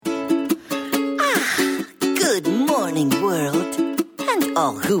morning, world, and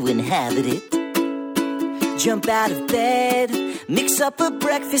all who inhabit it. Jump out of bed, mix up a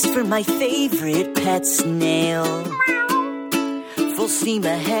breakfast for my favorite pet snail. Full steam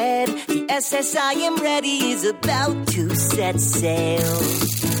ahead, the SS I am ready is about to set sail.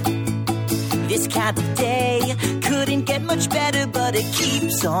 This kind of day couldn't get much better, but it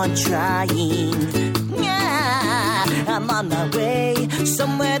keeps on trying. I'm on my way,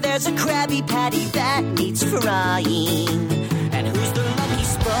 somewhere there's a Krabby Patty that needs frying. And who's the lucky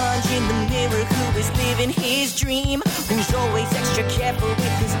sponge in the mirror who is living his dream? Who's always extra careful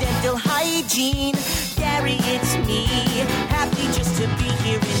with his dental hygiene? Gary, it's me, happy just to be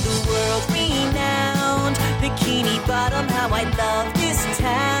here in the world-renowned Bikini Bottom. How I love this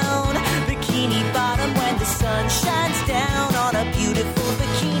town, Bikini Bottom, when the sun shines down on a beautiful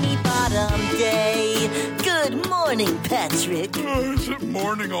Bikini Bottom day. Good morning, Patrick. Is it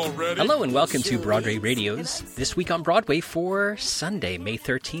morning already? Hello and welcome to Broadway Radio's This Week on Broadway for Sunday, May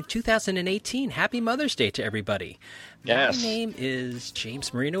 13th, 2018. Happy Mother's Day to everybody. Yes. My name is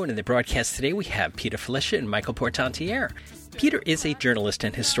James Marino, and in the broadcast today we have Peter Felicia and Michael Portantiere. Peter is a journalist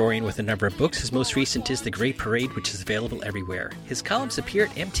and historian with a number of books. His most recent is The Great Parade, which is available everywhere. His columns appear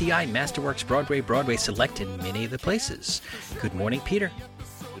at MTI, Masterworks, Broadway, Broadway Select, and many of the places. Good morning, Peter.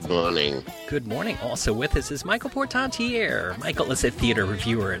 Good morning. Good morning. Also with us is Michael Portantiere. Michael is a theater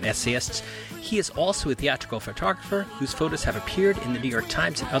reviewer and essayist. He is also a theatrical photographer whose photos have appeared in the New York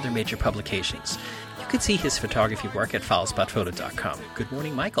Times and other major publications. You can see his photography work at foulspotphoto.com. Good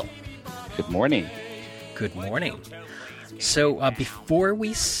morning, Michael. Good morning. Good morning. So before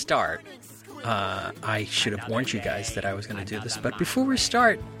we start, I should have warned you guys that I was going to do this, but before we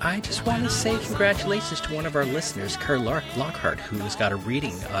start, I just want to say congratulations to one of our listeners, Kerr Lockhart, who has got a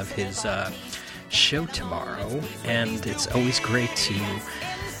reading of his show tomorrow, and it's always great to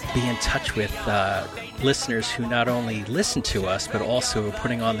be in touch with listeners who not only listen to us, but also are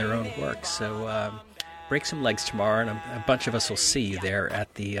putting on their own work. So break some legs tomorrow, and a bunch of us will see you there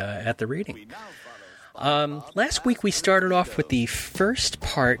at the reading. Last week we started off with the first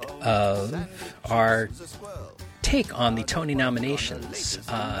part of our take on the Tony nominations.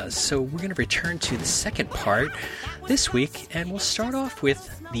 So we're going to return to the second part this week, and we'll start off with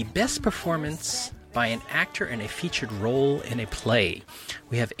the best performance by an actor in a featured role in a play.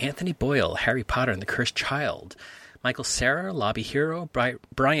 We have Anthony Boyle, Harry Potter and the Cursed Child, Michael Cera, Lobby Hero,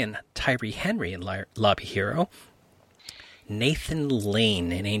 Brian Tyree Henry in Lobby Hero, Nathan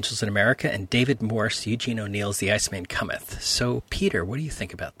Lane in Angels in America, and David Morse, Eugene O'Neill's The Iceman Cometh. So, Peter, what do you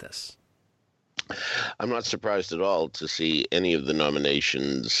think about this? I'm not surprised at all to see any of the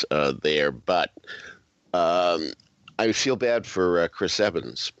nominations there, but I feel bad for Chris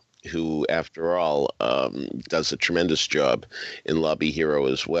Evans, who, after all, does a tremendous job in Lobby Hero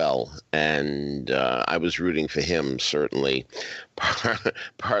as well. And I was rooting for him, certainly,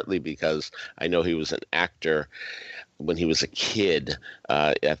 partly because I know he was an actor when he was a kid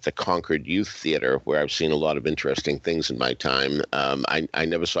at the Concord Youth Theater, where I've seen a lot of interesting things in my time. I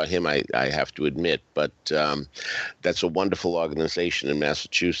never saw him, I have to admit, but that's a wonderful organization in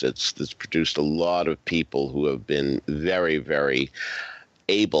Massachusetts that's produced a lot of people who have been very, very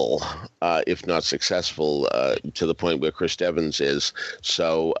able, if not successful, to the point where Chris Evans is.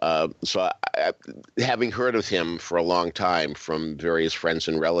 So having heard of him for a long time from various friends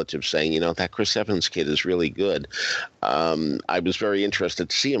and relatives saying, that Chris Evans kid is really good, I was very interested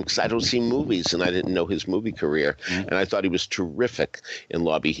to see him because I don't see movies and I didn't know his movie career. And I thought he was terrific in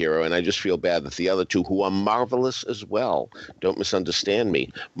Lobby Hero. And I just feel bad that the other two, who are marvelous as well, don't misunderstand me,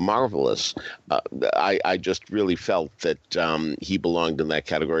 marvelous. I just really felt that he belonged in that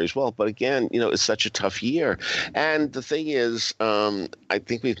category as well. But again, it's such a tough year. And the thing is, I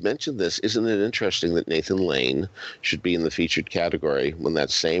think we've mentioned this, isn't it interesting that Nathan Lane should be in the featured category when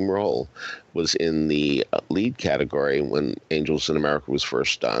that same role was in the lead category when Angels in America was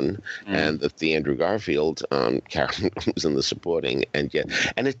first done, and that the Andrew Garfield character was in the supporting, and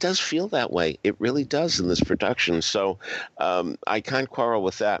it does feel that way. It really does in this production. So I can't quarrel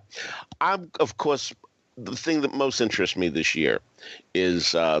with that. Of course, the thing that most interests me this year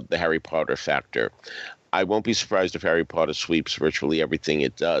is the Harry Potter factor. I won't be surprised if Harry Potter sweeps virtually everything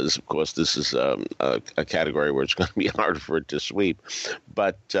it does. Of course, this is a category where it's going to be hard for it to sweep.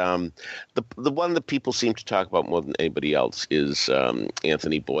 But the one that people seem to talk about more than anybody else is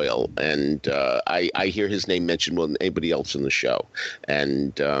Anthony Boyle. And I hear his name mentioned more than anybody else in the show.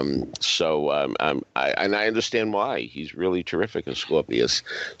 And so I understand why. He's really terrific as Scorpius.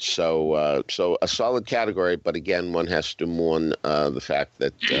 So a solid category. But again, one has to mourn the fact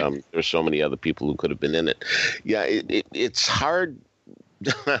that there's so many other people who could have been in it. Yeah, it's hard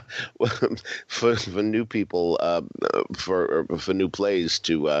for new people, for new plays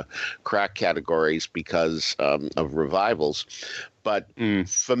to crack categories because of revivals. But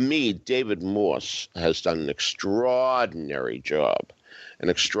for me, David Morse has done an extraordinary job, an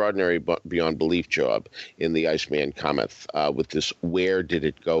extraordinary beyond belief job in The Iceman Cometh, with this "where did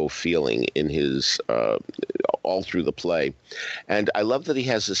it go" feeling in his all through the play. And I love that he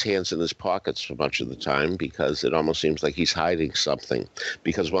has his hands in his pockets for much of the time, because it almost seems like he's hiding something.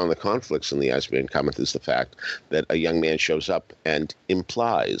 Because one of the conflicts in The Iceman Cometh is the fact that a young man shows up and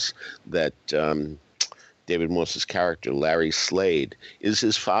implies that David Morse's character, Larry Slade, is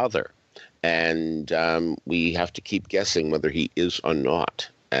his father. And we have to keep guessing whether he is or not.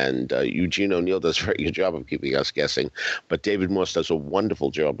 And Eugene O'Neill does a very good job of keeping us guessing, but David Morse does a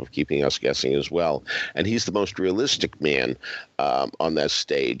wonderful job of keeping us guessing as well. And he's the most realistic man on that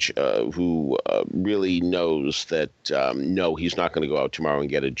stage, who really knows that, no, he's not going to go out tomorrow and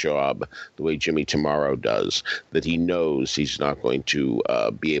get a job the way Jimmy Tomorrow does, that he knows he's not going to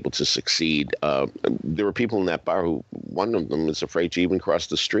be able to succeed. There are people in that bar who, one of them is afraid to even cross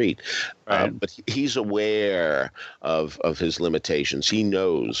the street. Right. But he's aware of his limitations. He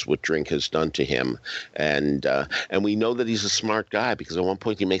knows what drink has done to him, and we know that he's a smart guy, because at one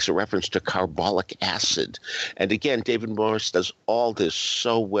point he makes a reference to carbolic acid. And again, David Morse does all this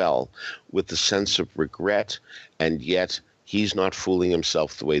so well with the sense of regret, and yet he's not fooling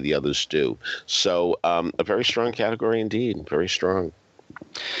himself the way the others do. So a very strong category indeed, very strong.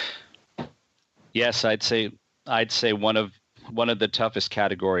 Yes, I'd say one of the toughest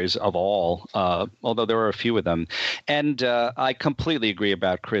categories of all, although there are a few of them. And I completely agree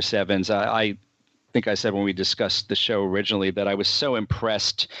about Chris Evans. I think I said when we discussed the show originally that I was so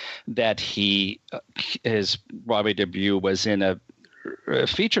impressed that his Broadway debut was in a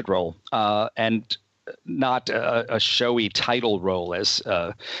featured role, and not a showy title role, as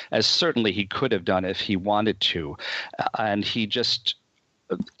certainly he could have done if he wanted to. And he just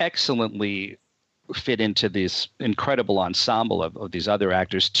excellently fit into this incredible ensemble of these other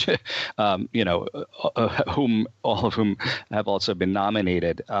actors, whom all of whom have also been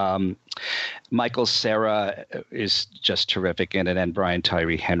nominated. Michael Cera is just terrific in it, and Brian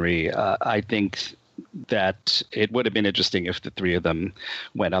Tyree Henry. I think that it would have been interesting if the three of them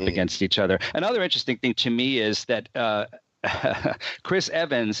went up against each other. Another interesting thing to me is that Chris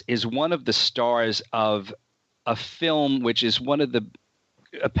Evans is one of the stars of a film which is one of the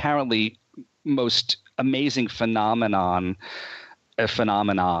apparently most amazing phenomena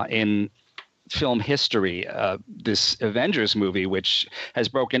in film history, this Avengers movie, which has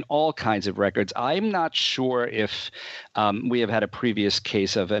broken all kinds of records. I'm not sure if we have had a previous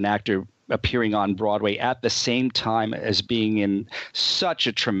case of an actor appearing on Broadway at the same time as being in such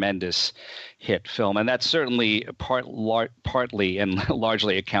a tremendous hit film. And that certainly partly and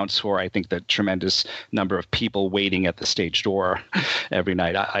largely accounts for, I think, the tremendous number of people waiting at the stage door every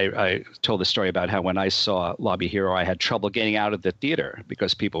night. I told the story about how when I saw Lobby Hero, I had trouble getting out of the theater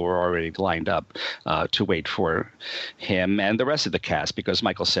because people were already lined up to wait for him and the rest of the cast, because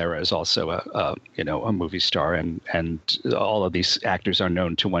Michael Cera is also a movie star, and all of these actors are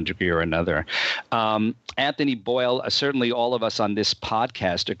known to one degree or another. Anthony Boyle, certainly all of us on this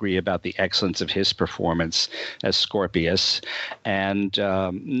podcast agree about the excellence of his performance as Scorpius. And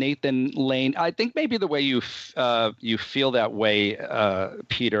Nathan Lane, I think maybe the way you feel that way,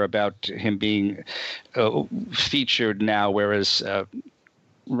 Peter, about him being featured now, whereas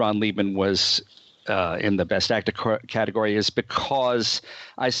Ron Liebman was in the Best Actor category, is because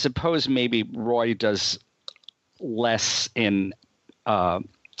I suppose maybe Roy does less in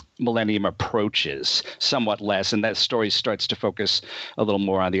Millennium Approaches, somewhat less, and that story starts to focus a little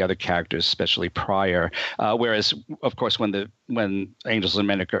more on the other characters, especially Pryor. Whereas, of course, when Angels in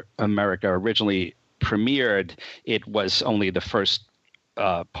America originally premiered, it was only the first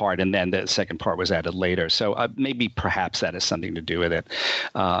part, and then the second part was added later. So maybe perhaps that has something to do with it.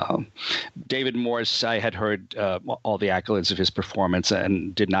 David Morse, I had heard all the accolades of his performance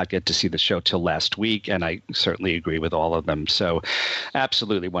and did not get to see the show till last week, and I certainly agree with all of them. So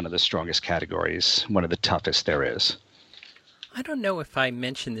absolutely one of the strongest categories, one of the toughest there is. I don't know if I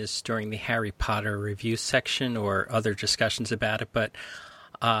mentioned this during the Harry Potter review section or other discussions about it, but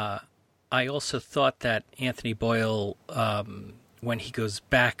I also thought that Anthony Boyle, when he goes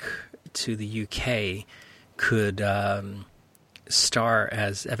back to the UK, could star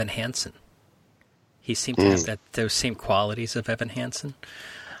as Evan Hansen. He seemed to have those same qualities of Evan Hansen.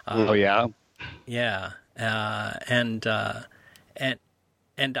 Oh yeah, yeah, and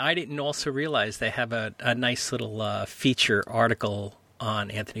I didn't also realize they have a nice little feature article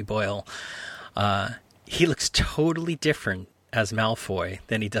on Anthony Boyle. He looks totally different as Malfoy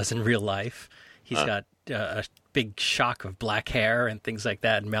than he does in real life. He's got a big shock of black hair and things like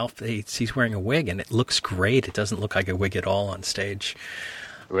that. And he's wearing a wig, and it looks great. It doesn't look like a wig at all on stage.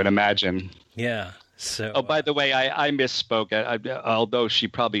 I would imagine. Yeah. So. Oh, by the way, I misspoke. Although she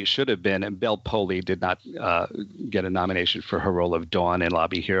probably should have been, and Belle Poley did not get a nomination for her role of Dawn in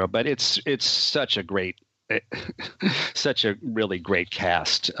Lobby Hero. But it's such a really great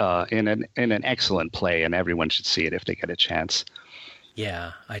cast in an excellent play, and everyone should see it if they get a chance.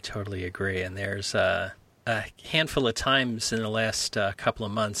 Yeah, I totally agree. And there's a handful of times in the last couple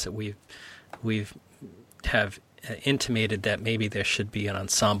of months that we've intimated that maybe there should be an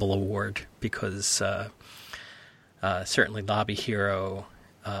ensemble award, because certainly Lobby Hero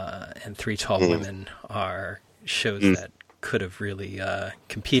and Three Tall Women are shows that could have really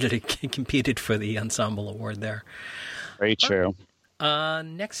competed for the ensemble award there. Very true.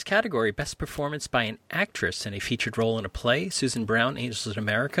 Next category, Best Performance by an Actress in a Featured Role in a Play. Susan Brown, Angels in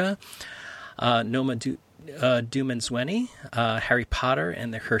America. Noma Dumensweni, Harry Potter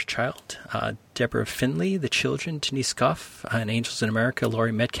and the Cursed Child. Deborah Findlay, The Children. Denise Gough, in Angels in America.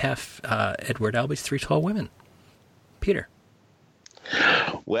 Laurie Metcalf, Edward Albee's Three Tall Women. Peter.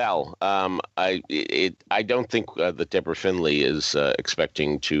 Well, I don't think that Deborah Findlay is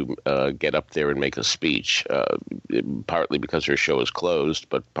expecting to get up there and make a speech, partly because her show is closed,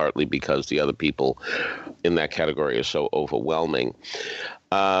 but partly because the other people in that category are so overwhelming.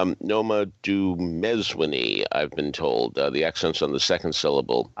 Noma Dumesweni, I've been told, the accents on the second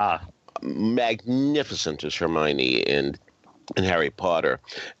syllable. Magnificent as Hermione in Harry Potter.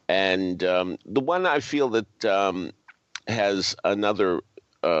 And the one I feel that has another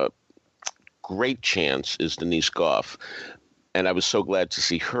great chance is Denise Gough, and I was so glad to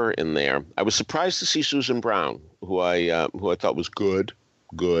see her in there. I was surprised to see Susan Brown, who I thought was good,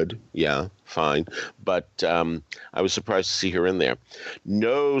 yeah, fine, but I was surprised to see her in there.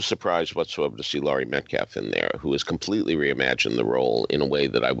 No surprise whatsoever to see Laurie Metcalf in there, who has completely reimagined the role in a way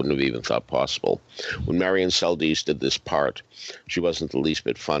that I wouldn't have even thought possible. When Marion Seldes did this part, she wasn't the least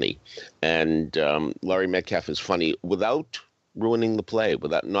bit funny, and Laurie Metcalf is funny without ruining the play,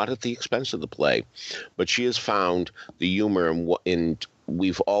 not at the expense of the play, but she has found the humor in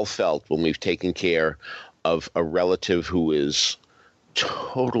we've all felt when we've taken care of a relative who is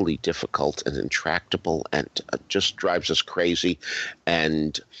totally difficult and intractable and just drives us crazy,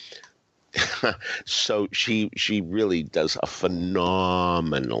 and so she really does a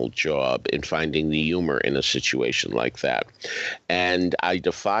phenomenal job in finding the humor in a situation like that. And I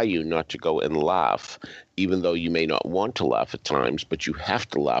defy you not to go and laugh, even though you may not want to laugh at times, but you have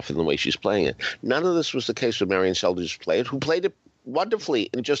to laugh in the way she's playing it. None of this was the case with Marion Seldes who played it wonderfully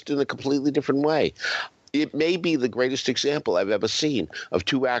and just in a completely different way. It may be the greatest example I've ever seen of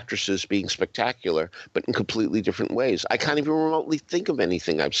two actresses being spectacular, but in completely different ways. I can't even remotely think of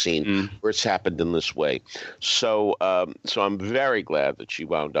anything I've seen where it's happened in this way. So I'm very glad that she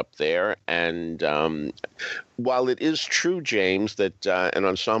wound up there. And while it is true, James, that an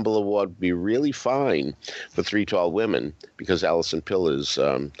ensemble award would be really fine for Three Tall Women, because Alison Pill is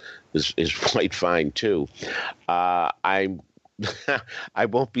quite fine too, I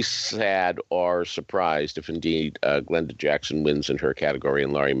won't be sad or surprised if indeed Glenda Jackson wins in her category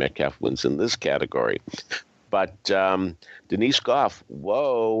and Laurie Metcalf wins in this category. But Denise Gough,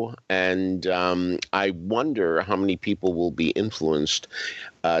 whoa. And I wonder how many people will be influenced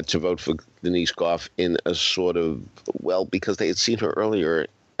to vote for Denise Gough in a sort of, well, because they had seen her earlier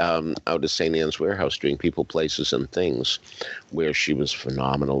out of St. Anne's Warehouse doing People, Places, and Things, where she was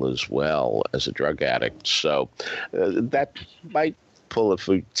phenomenal as well as a drug addict. So that might pull a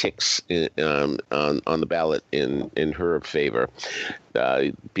few ticks on the ballot in her favor.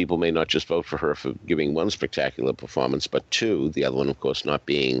 People may not just vote for her for giving one spectacular performance, but two, the other one, of course, not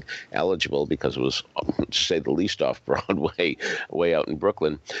being eligible because it was, to say the least, off Broadway, way out in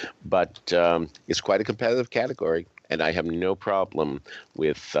Brooklyn. But it's quite a competitive category, and I have no problem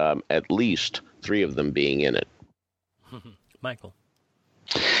with at least three of them being in it. Michael.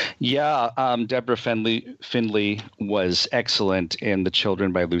 Yeah, Deborah Findlay was excellent in The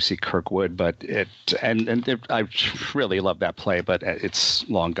Children by Lucy Kirkwood, but I really love that play, but it's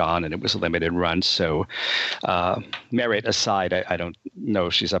long gone and it was a limited run. So, merit aside, I don't know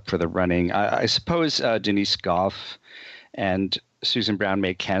if she's up for the running. I suppose Denise Gough and Susan Brown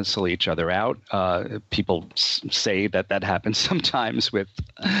may cancel each other out. People say that happens sometimes with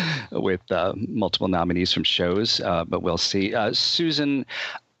multiple nominees from shows, but we'll see. Susan,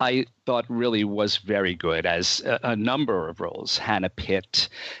 I thought really was very good as a number of roles. Hannah Pitt,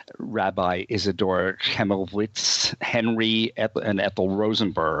 Rabbi Isidore Hemmelwitz, Henry and Ethel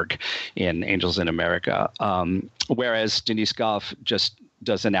Rosenberg in Angels in America. Whereas Denise Gough just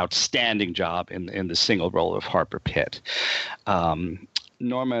does an outstanding job in the single role of Harper Pitt.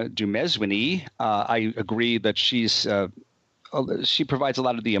 Norma Dumeswini, I agree that she provides a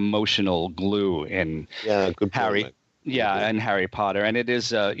lot of the emotional glue in good Harry. point. Yeah, and Harry Potter, and it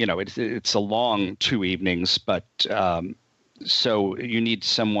is it's a long 2 evenings, but so you need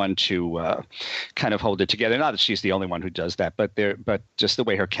someone to kind of hold it together. Not that she's the only one who does that, but just the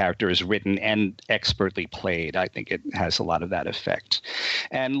way her character is written and expertly played, I think it has a lot of that effect.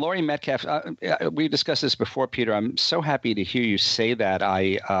 And Laurie Metcalf, we discussed this before, Peter. I'm so happy to hear you say that.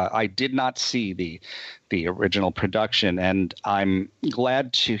 I did not see the original production, and I'm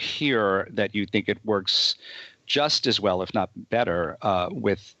glad to hear that you think it works just as well, if not better,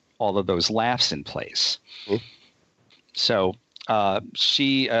 with all of those laughs in place. Mm-hmm. So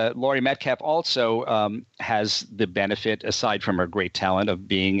Laurie Metcalf also has the benefit, aside from her great talent, of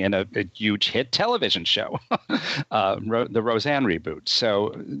being in a huge hit television show, the Roseanne reboot.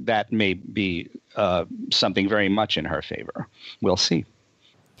 So that may be something very much in her favor. We'll see.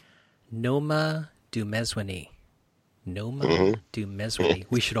 Noma Dumeswini. Noma Dumeswini.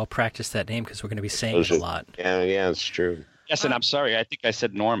 We should all practice that name because we're going to be saying it a lot. Yeah, it's true. Yes, and I'm sorry. I think I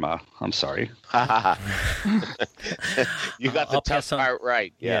said Norma. I'm sorry. You got the tough part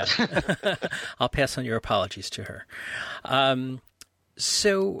right. Yeah. I'll pass on your apologies to her.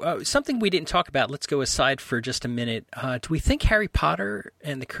 So something we didn't talk about, let's go aside for just a minute. Do we think Harry Potter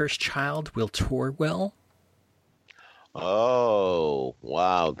and the Cursed Child will tour well? Oh,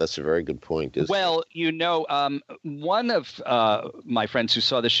 wow. That's a very good point. Well, one of my friends who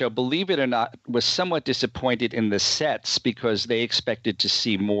saw the show, believe it or not, was somewhat disappointed in the sets because they expected to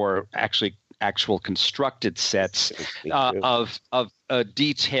see more actual constructed sets of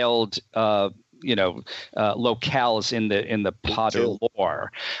detailed locales in the Potter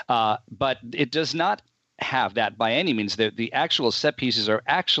lore. But it does not have that by any means. The actual set pieces are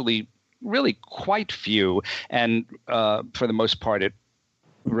actually really quite few, and for the most part, it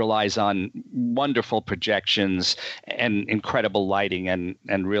relies on wonderful projections and incredible lighting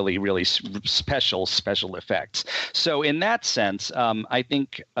and really, really special effects. So in that sense, I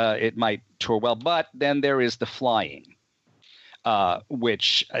think it might tour well. But then there is the flying,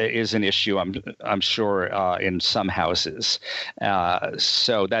 which is an issue, I'm sure, in some houses.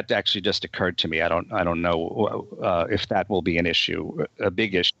 So that actually just occurred to me. I don't know if that will be an issue, a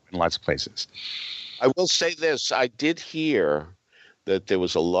big issue in lots of places. I will say this: I did hear that there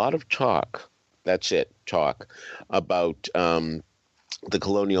was a lot of talk. That's it, talk about the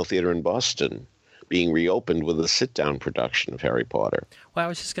Colonial Theater in Boston being reopened with a sit-down production of Harry Potter. Well, I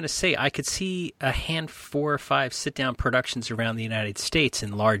was just going to say, I could see 4 or 5 sit-down productions around the United States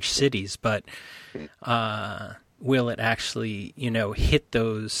in large cities, but will it actually, hit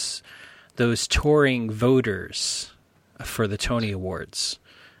those touring voters for the Tony Awards?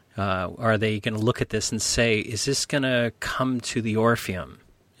 Are they going to look at this and say, is this going to come to the Orpheum?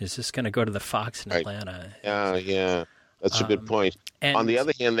 Is this going to go to the Fox in Atlanta? Yeah. That's a good point. On the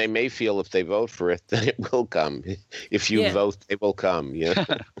other hand, they may feel if they vote for it, then it will come. If you vote, they will come. Yeah.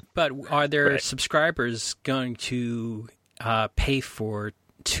 But are their subscribers going to pay for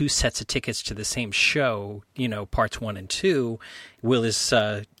 2 sets of tickets to the same show, parts 1 and 2? Will this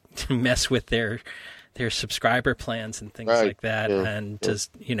mess with their subscriber plans and things like that? Yeah. And does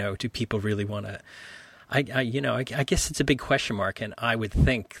do people really want to? I guess it's a big question mark, and I would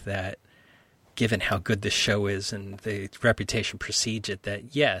think that, given how good this show is and the reputation precedes it,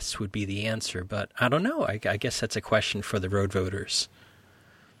 that yes would be the answer. But I don't know. I guess that's a question for the road voters.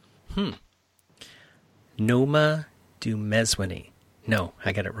 Noma Dumeswini. No,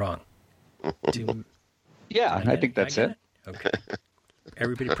 I got it wrong. I think that's it. Okay.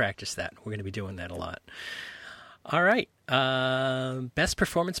 Everybody practice that. We're going to be doing that a lot. All right. Best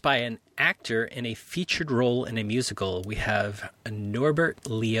performance by an actor in a featured role in a musical. We have Norbert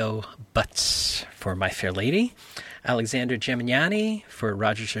Leo Butz for My Fair Lady, Alexander Gemignani for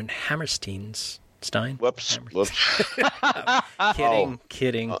Rodgers and Hammerstein's Stein. Whoops.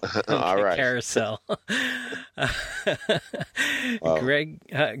 Kidding. All right. Carousel.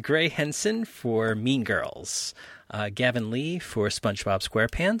 Gray Henson for Mean Girls. Gavin Lee for SpongeBob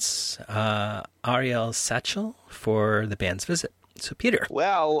SquarePants, Ariel Satchel for The Band's Visit. So, Peter.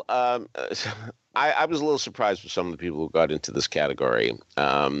 Well, I was a little surprised with some of the people who got into this category.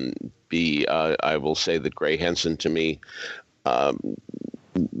 I will say that Gray Henson, to me,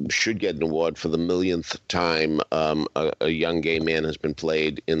 should get an award for the millionth time a young gay man has been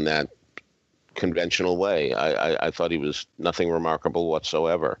played in that conventional way. I thought he was nothing remarkable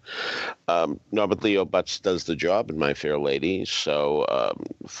whatsoever. Norbert Leo Butz does the job in My Fair Lady, so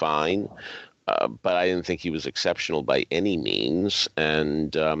fine. But I didn't think he was exceptional by any means.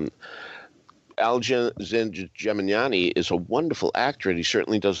 And Gemignani is a wonderful actor, and he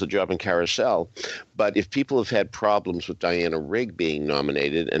certainly does the job in Carousel. But if people have had problems with Diana Rigg being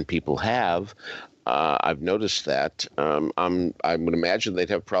nominated, and people have, I've noticed that. I would imagine they'd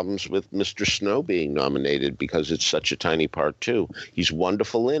have problems with Mr. Snow being nominated because it's such a tiny part, too. He's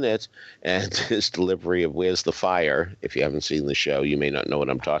wonderful in it, and his delivery of Where's the Fire, if you haven't seen the show, you may not know what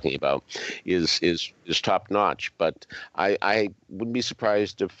I'm talking about, is top-notch. But I wouldn't be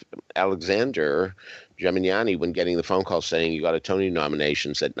surprised if Alexander Gemignani, when getting the phone call saying you got a Tony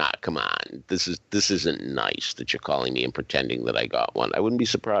nomination, said, "Nah, come on, this isn't nice that you're calling me and pretending that I got one." I wouldn't be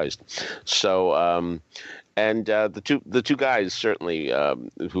surprised. So, the two guys certainly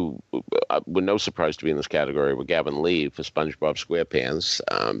who were no surprise to be in this category were Gavin Lee for SpongeBob SquarePants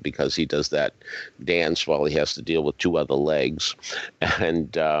because he does that dance while he has to deal with two other legs,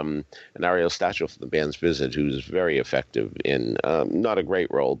 and Ariel Stachel for The Band's Visit, who's very effective in not a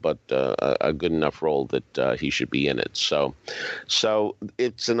great role, but a good enough role that he should be in it. So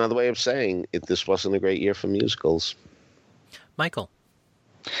it's another way of saying this wasn't a great year for musicals. Michael.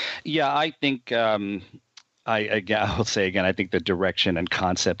 Yeah, I think. I'll say again, I think the direction and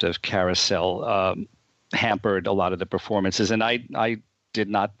concept of Carousel hampered a lot of the performances. And I did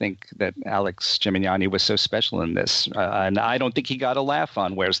not think that Alex Gemignani was so special in this. And I don't think he got a laugh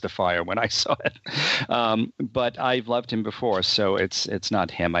on Where's the Fire when I saw it. But I've loved him before, so it's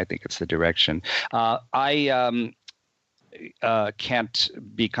not him. I think it's the direction. I can't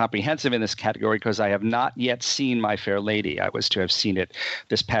be comprehensive in this category because I have not yet seen My Fair Lady. I was to have seen it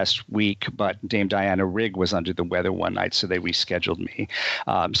this past week, but Dame Diana Rigg was under the weather one night, so they rescheduled me.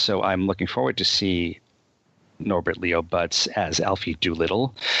 So I'm looking forward to see Norbert Leo Butz as Alfie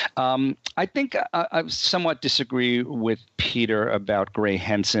Doolittle. I think I somewhat disagree with Peter about Gray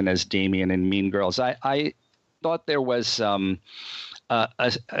Henson as Damien in Mean Girls. I thought there was an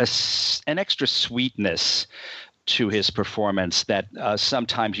extra sweetness to his performance that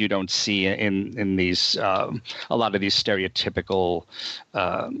sometimes you don't see in these a lot of these stereotypical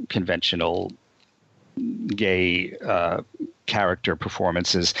conventional gay character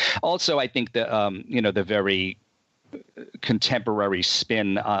performances. Also, I think the very contemporary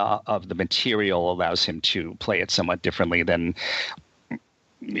spin of the material allows him to play it somewhat differently than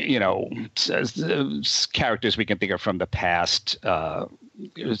characters we can think of from the past.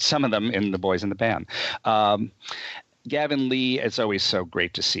 Some of them in The Boys in the Band. Gavin Lee, it's always so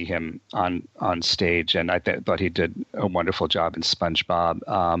great to see him on stage, and I thought he did a wonderful job in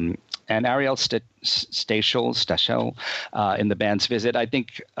SpongeBob. And Ariel Stachel in The Band's Visit. I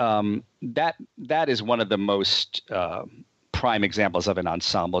think that is one of the most prime examples of an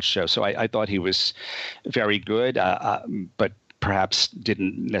ensemble show. So I thought he was very good, but perhaps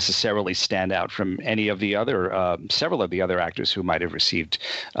didn't necessarily stand out from any of the other, several of the other actors who might have received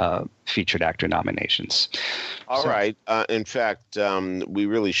featured actor nominations. All right. In fact, we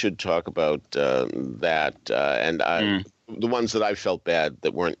really should talk about that. The ones that I felt bad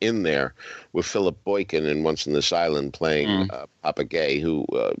that weren't in there were Philip Boykin in Once in This Island playing Papa Gay, who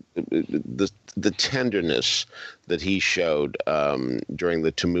the tenderness that he showed during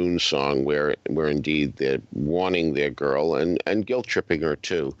the Tamoon song, where indeed they're warning their girl and guilt tripping her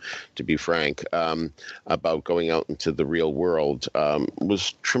too, to be frank, about going out into the real world,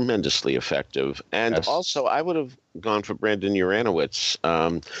 was tremendously effective. And Yes. Also, I would have gone for Brandon Uranowitz,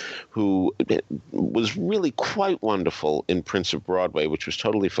 who was really quite wonderful in Prince of Broadway, which was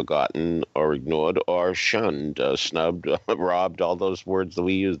totally forgotten or ignored or shunned, snubbed, robbed, all those words that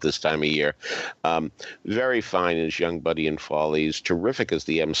we use this time of year. Very fine as young Buddy in Follies, terrific as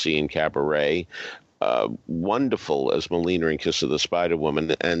the MC in Cabaret, wonderful as Melina in Kiss of the Spider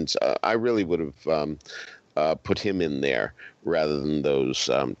Woman, and I really would have put him in there rather than those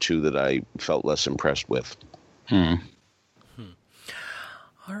two that I felt less impressed with.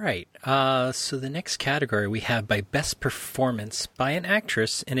 All right. So the next category we have by Best Performance by an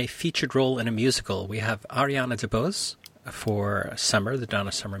Actress in a Featured Role in a Musical. We have Ariana DeBose for Summer, the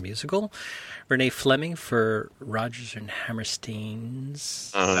Donna Summer musical. Renee Fleming for Rodgers and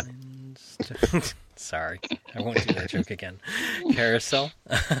Hammerstein's... Sorry, I won't do that joke again. Carousel.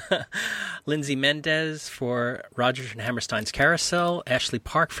 Lindsay Mendez for Rodgers and Hammerstein's Carousel. Ashley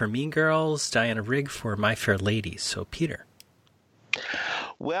Park for Mean Girls. Diana Rigg for My Fair Lady. So, Peter.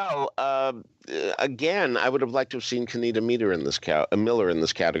 Well, again, I would have liked to have seen Kenita Miller in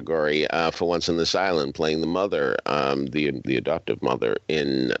this category for Once on This Island, playing the mother, the adoptive mother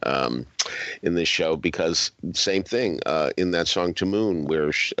in this show, because same thing in that song "To Moon,"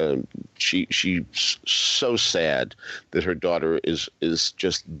 where she's so sad that her daughter is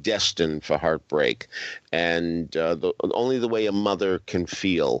just destined for heartbreak, and only the way a mother can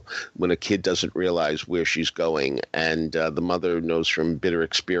feel when a kid doesn't realize where she's going, and the mother knows from bitter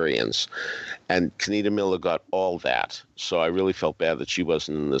experience. And Kenita Miller got all that. So I really felt bad that she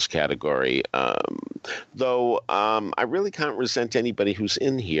wasn't in this category. Though I really can't resent anybody who's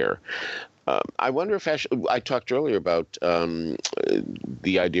in here. I wonder if I talked earlier about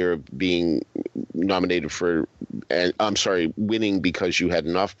the idea of being nominated for, and I'm sorry, winning because you had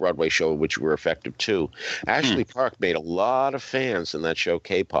an off-Broadway show which you were effective too. Ashley Park made a lot of fans in that show,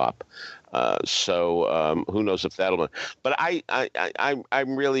 K-pop. So who knows if that'll. But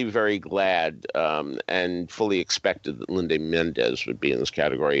I'm really very glad and fully expected that Linda Mendez would be in this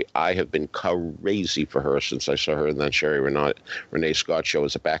category. I have been crazy for her since I saw her in that Sherry Renee Scott show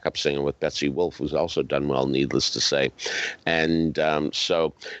as a backup singer with Betsy Wolfe, who's also done well, needless to say. And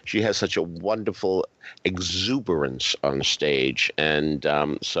so she has such a wonderful exuberance on stage. And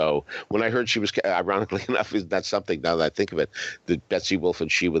so when I heard she was, ironically enough, that's something, now that I think of it, that Betsy Wolfe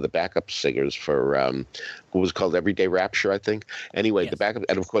and she were the backup singers for what was called Everyday Rapture, I think. Anyway, yes. The backup,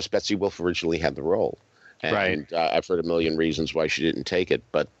 and of course Betsy Wolfe originally had the role. And right. I've heard a million reasons why she didn't take it.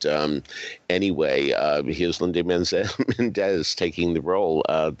 But anyway, here's Linda Mendez taking the role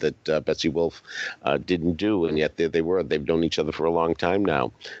that Betsy Wolfe didn't do. And yet there they were. They've known each other for a long time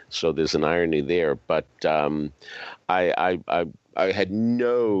now. So there's an irony there. But I had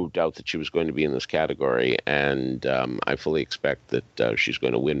no doubt that she was going to be in this category. And I fully expect that she's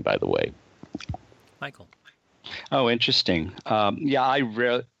going to win, by the way. Michael. Oh, interesting. Yeah, I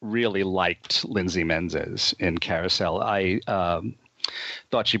really liked Lindsay Mendez in Carousel. I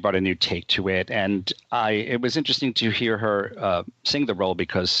thought she brought a new take to it, and it was interesting to hear her sing the role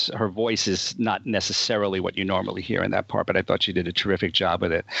because her voice is not necessarily what you normally hear in that part, but I thought she did a terrific job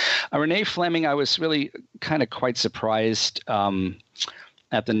with it. Renee Fleming, I was really kind of quite surprised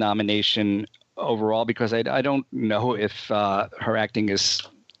at the nomination overall because I don't know if her acting is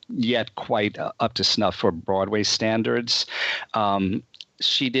yet quite up to snuff for Broadway standards.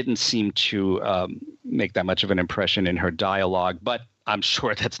 She didn't seem to make that much of an impression in her dialogue, but I'm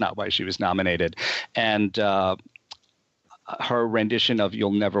sure that's not why she was nominated. And her rendition of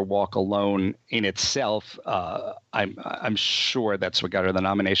 "You'll Never Walk Alone" in itself, I'm sure that's what got her the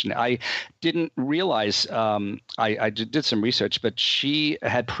nomination. I didn't realize, I did some research, but she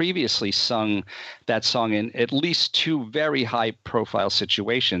had previously sung that song in at least two very high-profile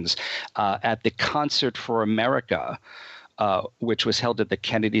situations at the Concert for America, which was held at the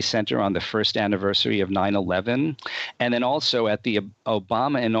Kennedy Center on the first anniversary of 9/11, and then also at the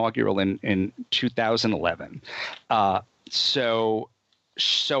Obama inaugural in 2011. So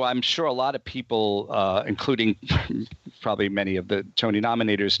I'm sure a lot of people, including probably many of the Tony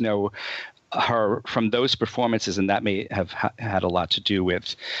nominators, know her from those performances, and that may have had a lot to do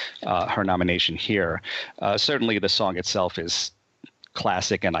with her nomination here. Certainly the song itself is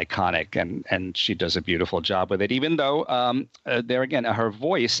classic and iconic, and she does a beautiful job with it, even though there again, her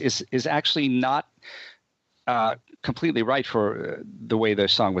voice is actually not completely right for the way the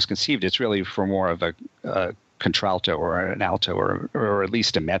song was conceived. It's really for more of a contralto or an alto or at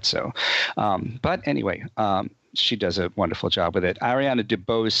least a mezzo. But anyway, she does a wonderful job with it. Ariana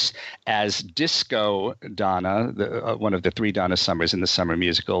DeBose as Disco Donna, one of the three Donna Summers in the summer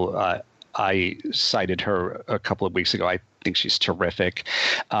musical. I cited her a couple of weeks ago. I think she's terrific.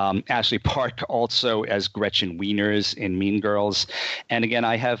 Ashley Park also as Gretchen Wieners in Mean Girls. And again,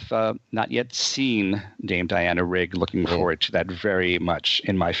 I have not yet seen Dame Diana Rigg. Looking forward to that very much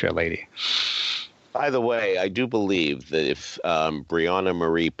in My Fair Lady. By the way, I do believe that if Brianna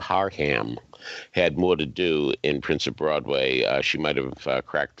Marie Parham had more to do in Prince of Broadway, she might have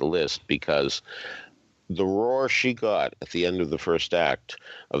cracked the list, because the roar she got at the end of the first act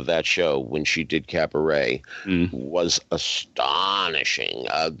of that show when she did Cabaret was astonishing.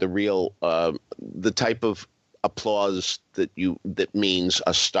 The type of applause that means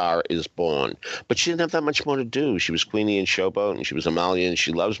a star is born. But she didn't have that much more to do. She was Queenie in Showboat, and she was Amalia and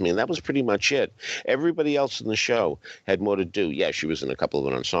She Loves Me, and that was pretty much it. Everybody else in the show had more to do. Yeah, she was in a couple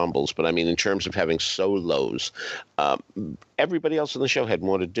of ensembles, but I mean, in terms of having solos, everybody else in the show had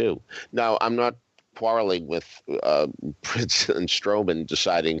more to do. Now, I'm not quarreling with Prince and Strowman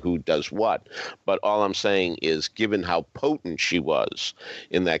deciding who does what. But all I'm saying is, given how potent she was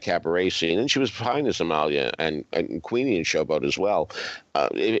in that cabaret scene, and she was fine as Amalia and Queenie in Showboat as well,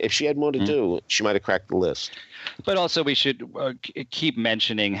 if she had more to do, she might have cracked the list. But also we should keep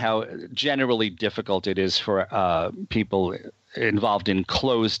mentioning how generally difficult it is for people involved in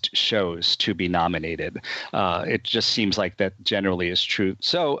closed shows to be nominated. It just seems like that generally is true.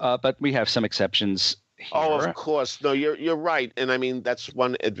 So, but we have some exceptions here. Oh, of course. No, you're right. And I mean, that's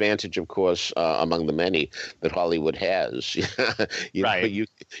one advantage, of course, among the many that Hollywood has. Right.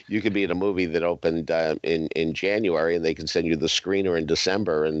 You could be in a movie that opened in January, and they can send you the screener in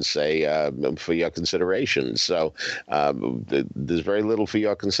December and say, for your consideration. So there's very little for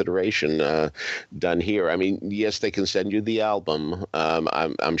your consideration done here. I mean, yes, they can send you the album.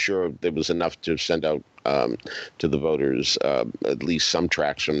 I'm sure there was enough to send out to the voters, at least some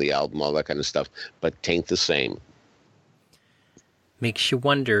tracks from the album, all that kind of stuff, but tain't the same. Makes you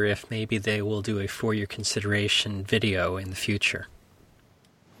wonder if maybe they will do a For Your Consideration video in the future.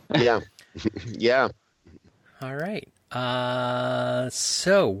 Yeah. Yeah. All right.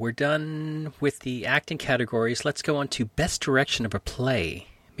 So we're done with the acting categories. Let's go on to Best Direction of a Play.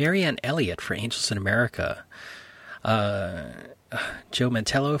 Marianne Elliott for Angels in America. Joe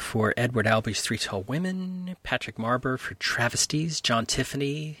Mantello for Edward Albee's Three Tall Women, Patrick Marber for Travesties, John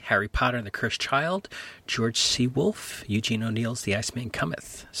Tiffany, Harry Potter and the Cursed Child, George C. Wolfe, Eugene O'Neill's The Iceman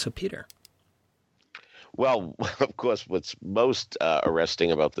Cometh. So, Peter. Well, of course, what's most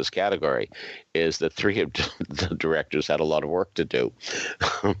arresting about this category is that three of the directors had a lot of work to do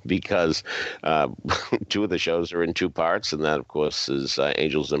because two of the shows are in two parts, and that, of course, is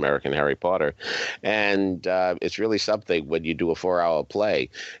Angels in America and Harry Potter. And it's really something when you do a 4-hour play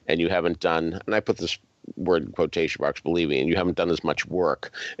and you haven't done, and I put this word in quotation marks, believe me, and you haven't done as much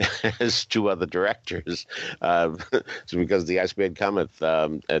work as two other directors. So because The Iceman Cometh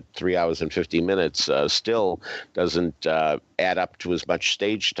at 3 hours and 50 minutes still doesn't add up to as much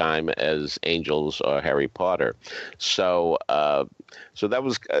stage time as Angels or Harry Potter. So that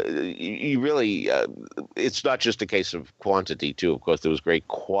was you really. It's not just a case of quantity, too. Of course, there was great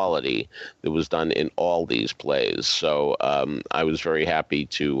quality that was done in all these plays. So I was very happy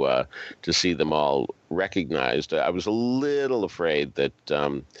to see them all recognized. I was a little afraid that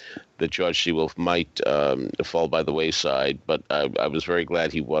George C. Wolfe might fall by the wayside, but I was very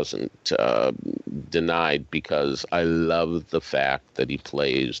glad he wasn't denied, because I love the fact that he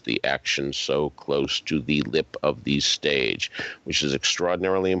plays the action so close to the lip of the stage, which is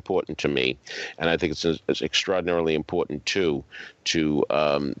extraordinarily important to me. And I think it's extraordinarily important, too, to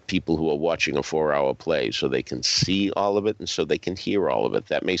people who are watching a 4-hour play, so they can see all of it and so they can hear all of it.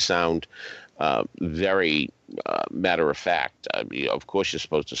 That may sound very matter of fact. I mean, of course you're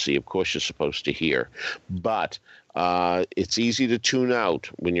supposed to see, of course you're supposed to hear, but it's easy to tune out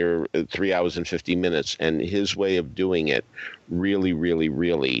when you're at 3 hours and 50 minutes, and his way of doing it really, really,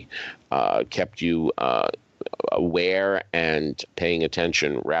 really kept you aware and paying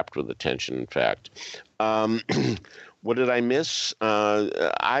attention, wrapped with attention, in fact. What did I miss?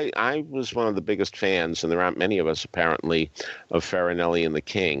 I was one of the biggest fans, and there aren't many of us apparently, of Farinelli and the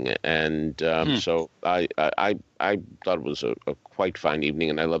King, and so I thought it was a quite fine evening,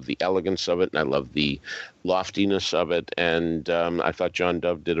 and I love the elegance of it, and I love the loftiness of it, and I thought John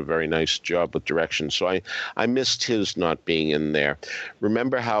Dove did a very nice job with direction. So I missed his not being in there.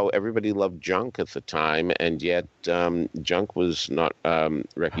 Remember how everybody loved Junk at the time, and yet Junk was not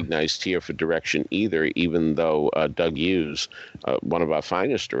recognized here for direction either, even though Doug Hughes, one of our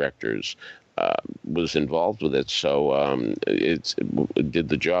finest directors, was involved with it, so it did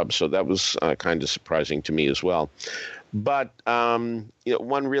the job. So that was kind of surprising to me as well. But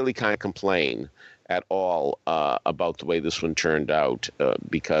one really can't complain at all about the way this one turned out,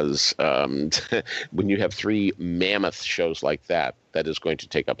 because when you have three mammoth shows like that, that is going to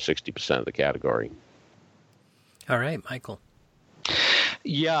take up 60% of the category. All right, Michael.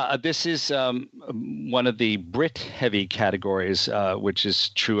 Yeah, this is one of the Brit-heavy categories, which is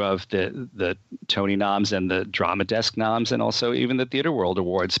true of the Tony noms and the Drama Desk noms, and also even the Theatre World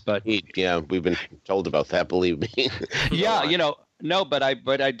Awards. But yeah, we've been told about that. Believe me. Yeah, no, but I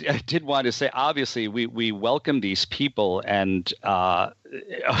did want to say, obviously, we welcome these people, and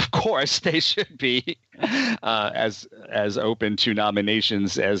of course they should be as open to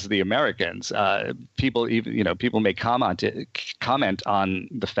nominations as the Americans. People may comment on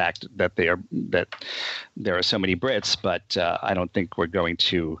the fact that there are so many Brits, but I don't think we're going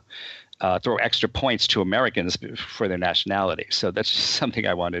to throw extra points to Americans for their nationality. So that's just something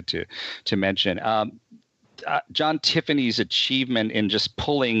I wanted to mention. John Tiffany's achievement in just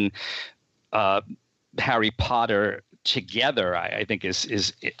pulling Harry Potter together, I think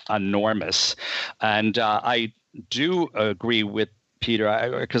is enormous. And I do agree with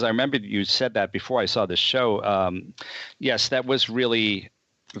Peter, because I remember you said that before I saw the show. Yes, that was really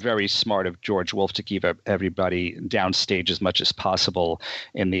very smart of George Wolfe to keep everybody downstage as much as possible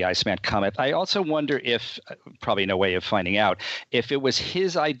in the Iceman Comet. I also wonder if, probably no way of finding out, if it was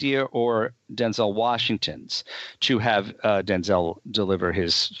his idea or Denzel Washington's to have Denzel deliver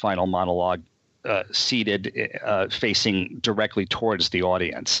his final monologue seated, facing directly towards the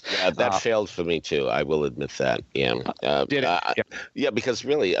audience. Yeah, that failed for me too. I will admit that. Yeah, did it? Yeah, because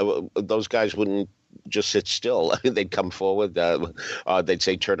really, those guys wouldn't just sit still. They'd come forward. They'd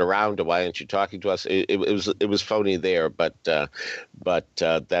say, "Turn around! Why aren't you talking to us?" It was phony there, but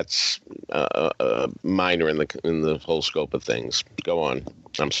that's minor in the whole scope of things. Go on.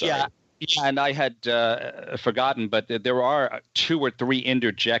 I'm sorry. Yeah. Yeah, and I had forgotten, but there are 2 or 3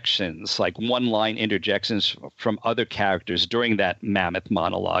 interjections, like one-line interjections from other characters during that mammoth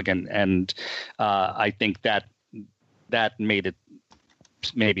monologue, and I think that made it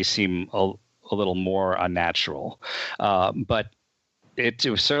maybe seem a little more unnatural, but it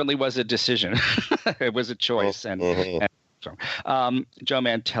certainly was a decision. It was a choice, and Joe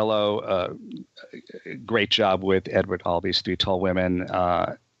Mantello, great job with Edward Albee's Three Tall Women.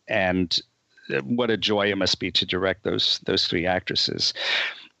 And what a joy it must be to direct those 3 actresses.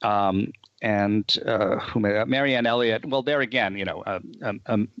 And Marianne Elliott, well, there again,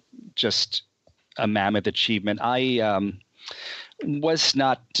 just a mammoth achievement. I was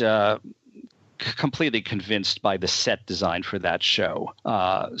not completely convinced by the set design for that show.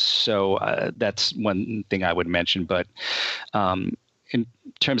 So that's one thing I would mention. But in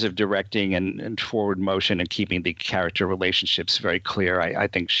terms of directing and forward motion and keeping the character relationships very clear, I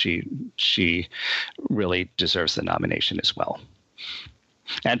think she really deserves the nomination as well.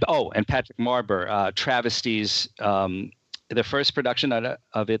 And Patrick Marber, Travesties, the first production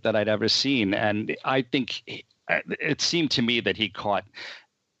of it that I'd ever seen, and I think it seemed to me that he caught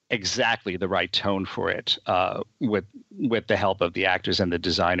exactly the right tone for it, with the help of the actors and the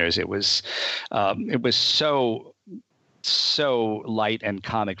designers. It was so light and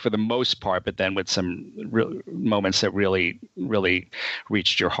comic for the most part, but then with some moments that really, really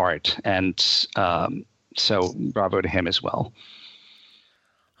reached your heart. And so bravo to him as well.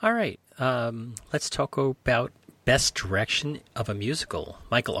 All right. Let's talk about Best Direction of a Musical.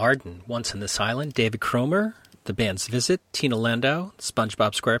 Michael Arden, Once in This Island. David Cromer, The Band's Visit. Tina Landau,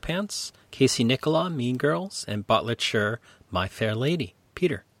 SpongeBob SquarePants. Casey Nicola, Mean Girls. And Bottler, My Fair Lady.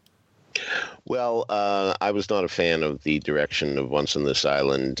 Peter. Well, I was not a fan of the direction of Once on This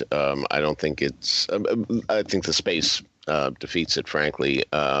Island. I don't think it's. I think the space defeats it. Frankly,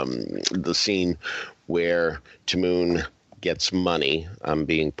 the scene where Tamoon gets money. I'm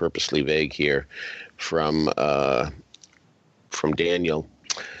being purposely vague here from Daniel.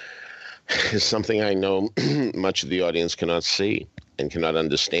 Is something I know much of the audience cannot see and cannot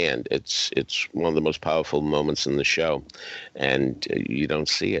understand. It's one of the most powerful moments in the show, and you don't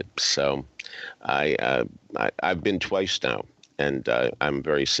see it. So I've been twice now, and I'm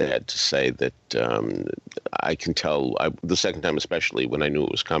very sad to say that I can tell, the second time especially, when I knew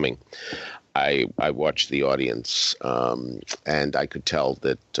it was coming, I watched the audience, and I could tell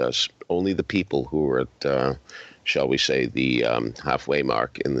that only the people who were at, shall we say, the halfway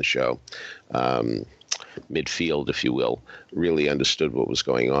mark in the show, midfield, if you will, really understood what was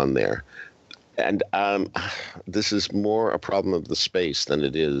going on there. And this is more a problem of the space than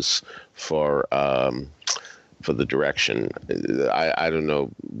it is for the direction. I don't know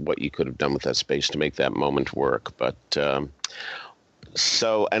what you could have done with that space to make that moment work, but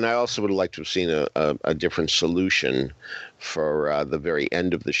so, and I also would like to have seen a different solution for the very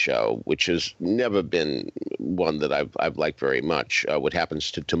end of the show, which has never been one that I've liked very much. What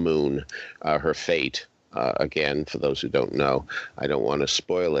happens to Tamoon, her fate. Again, for those who don't know, I don't want to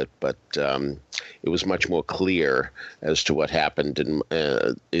spoil it, but it was much more clear as to what happened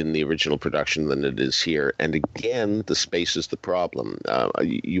in the original production than it is here. And again, the space is the problem.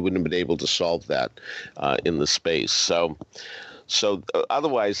 You wouldn't have been able to solve that in the space. So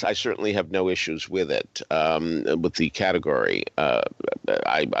otherwise, I certainly have no issues with it, with the category.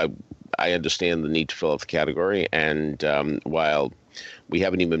 I understand the need to fill out the category, and while we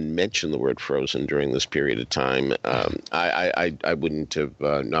haven't even mentioned the word Frozen during this period of time, I wouldn't have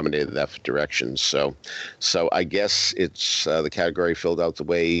nominated that for direction. So I guess it's the category filled out the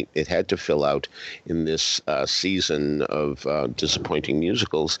way it had to fill out in this season of disappointing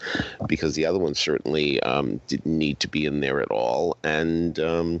musicals, because the other ones certainly didn't need to be in there at all, and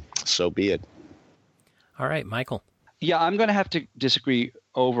so be it. All right, Michael. Yeah, I'm going to have to disagree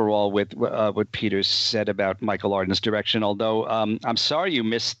overall with what Peter said about Michael Arden's direction. Although I'm sorry you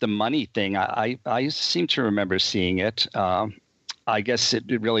missed the money thing. I seem to remember seeing it. I guess it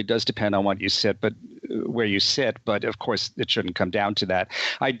really does depend on what you sit, but where you sit. But of course, it shouldn't come down to that.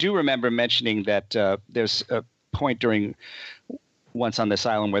 I do remember mentioning that there's a point during Once on This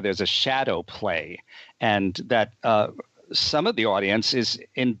Island where there's a shadow play, and that some of the audience is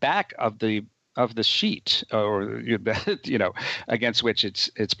in back of the sheet, or against which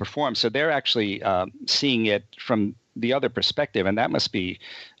it's performed. So they're actually seeing it from the other perspective, and that must be,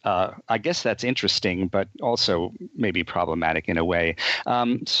 I guess that's interesting, but also maybe problematic in a way.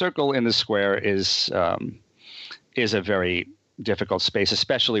 Circle in the Square is a very difficult space,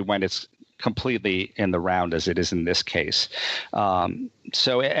 especially when it's completely in the round as it is in this case.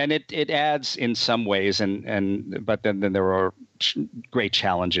 So it adds in some ways, but then there are great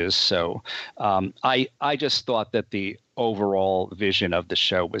challenges. So I just thought that the overall vision of the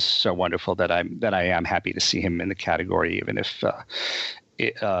show was so wonderful that I am happy to see him in the category, even if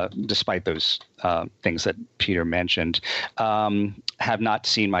despite those things that Peter mentioned. Have not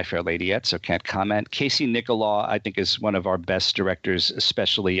seen My Fair Lady yet, so can't comment. Casey Nicholaw, I think, is one of our best directors,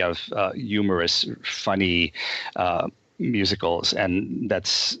 especially of humorous, funny musicals, and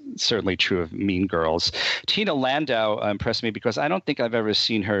that's certainly true of Mean Girls. Tina Landau impressed me because I don't think I've ever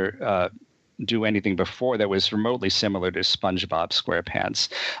seen her do anything before that was remotely similar to SpongeBob SquarePants.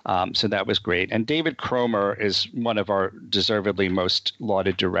 So that was great. And David Cromer is one of our deservedly most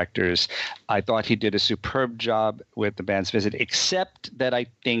lauded directors. I thought he did a superb job with The Band's Visit, except that I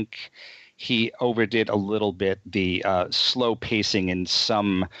think he overdid a little bit the slow pacing in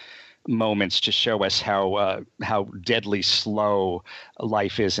some moments to show us how deadly slow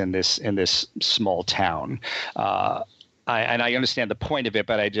life is in this small town. I understand the point of it,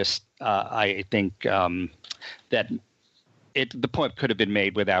 but I think that the point could have been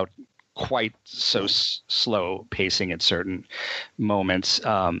made without quite so slow pacing at certain moments.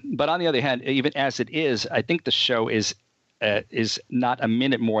 But on the other hand, even as it is, I think the show is not a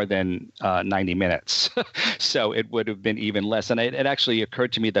minute more than 90 minutes. So it would have been even less. And it actually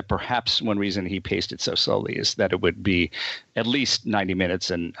occurred to me that perhaps one reason he paced it so slowly is that it would be at least 90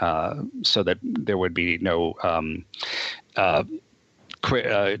 minutes, and so that there would be no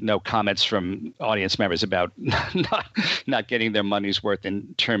comments from audience members about not getting their money's worth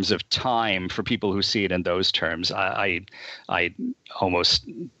in terms of time for people who see it in those terms. I almost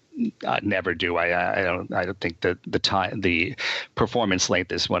never do. I don't think that the performance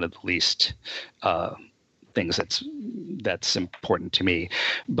length is one of the least things that's important to me.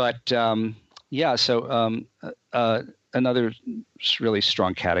 But so another really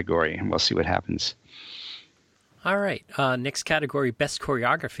strong category, and we'll see what happens. All right. Next category, Best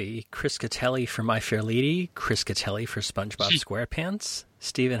Choreography. Chris Catelli for My Fair Lady, Chris Catelli for SpongeBob SquarePants,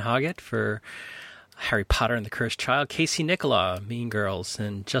 Stephen Hoggett for Harry Potter and the Cursed Child, Casey Nicholaw, Mean Girls,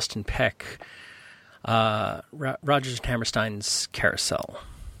 and Justin Peck, Rodgers and Hammerstein's Carousel.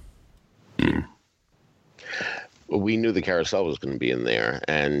 Well, we knew the Carousel was going to be in there,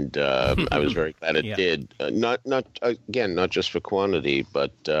 and I was very glad it did. Not just for quantity,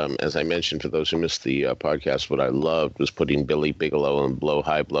 but as I mentioned, for those who missed the podcast, what I loved was putting Billy Bigelow in Blow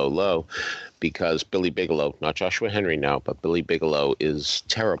High, Blow Low, because Billy Bigelow, not Joshua Henry now, but Billy Bigelow is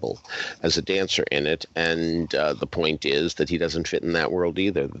terrible as a dancer in it. And the point is that he doesn't fit in that world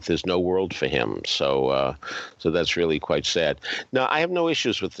either, that there's no world for him. So that's really quite sad. Now, I have no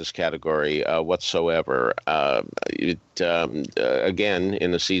issues with this category whatsoever. Again,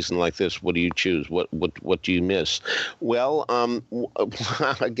 in a season like this, what do you choose? What do you miss? Well,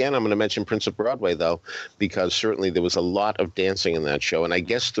 again, I'm going to mention Prince of Broadway, though, because certainly there was a lot of dancing in that show. And I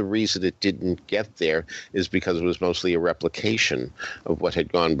guess the reason it didn't get there is because it was mostly a replication of what had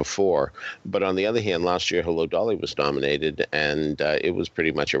gone before. But on the other hand, last year, Hello, Dolly was nominated, and it was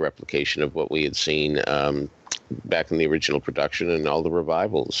pretty much a replication of what we had seen back in the original production and all the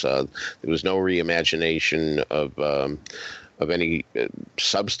revivals. There was no reimagination of any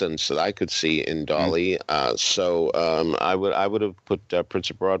substance that I could see in Dolly. So I would have put Prince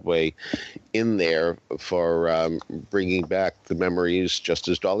of Broadway in there for bringing back the memories, just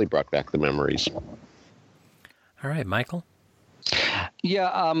as Dolly brought back the memories. All right, Michael? Yeah,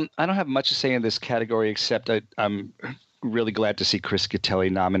 I don't have much to say in this category, except I'm really glad to see Chris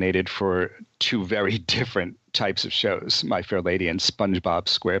Catelli nominated for two very different types of shows, My Fair Lady and SpongeBob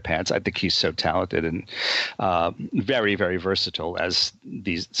SquarePants. I think he's so talented and very, very versatile, as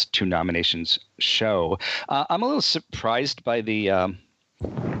these two nominations show. I'm a little surprised by the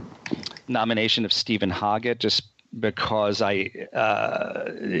nomination of Stephen Hoggett, just because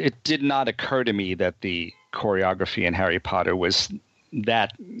it did not occur to me that the choreography in Harry Potter was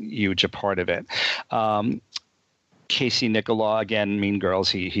that huge a part of it. Casey Nicholaw, again, Mean Girls,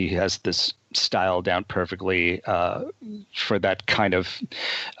 he has this style down perfectly for that kind of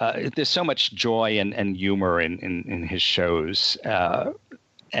there's so much joy and humor in his shows,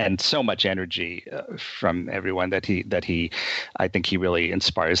 and so much energy from everyone that he I think he really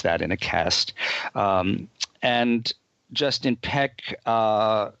inspires that in a cast. And Justin Peck,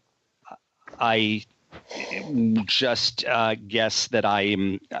 I just guess that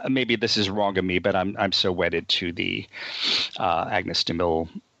I'm maybe this is wrong of me, but I'm so wedded to the Agnes DeMille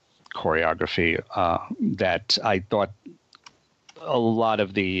choreography that I thought a lot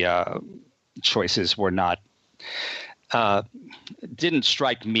of the choices were not didn't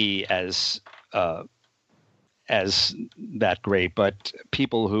strike me as that great, but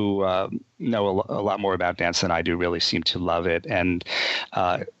people who know a lot more about dance than I do really seem to love it, and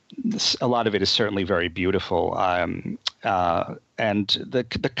a lot of it is certainly very beautiful. And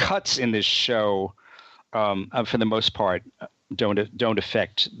the cuts in this show, for the most part, don't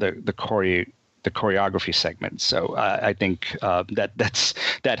affect the choreography segment. So I think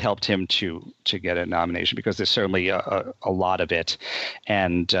that helped him to get a nomination, because there's certainly a lot of it,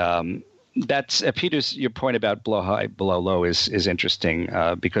 and that's Peter's. Your point about Blow High, Blow Low is interesting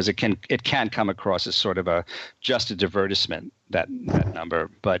because it can come across as sort of just a divertisement, that number,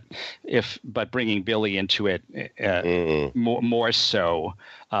 but bringing Billy into it more so,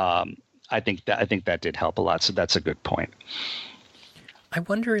 I think that did help a lot. So that's a good point. I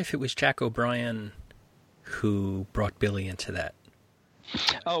wonder if it was Jack O'Brien who brought Billy into that.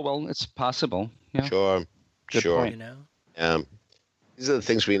 Oh well, it's possible. Yeah. Sure, Good sure. point. You know. These are the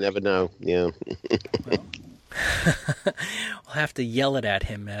things we never know. Yeah. Well, we'll have to yell it at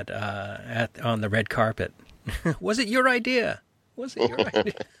him on the red carpet. Was it your idea? Was it your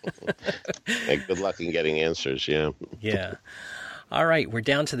idea? Hey, good luck in getting answers. Yeah. Yeah. All right, we're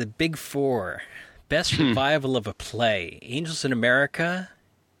down to the big four. Best revival of a play: Angels in America,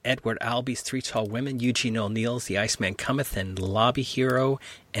 Edward Albee's Three Tall Women, Eugene O'Neill's The Iceman Cometh, and Lobby Hero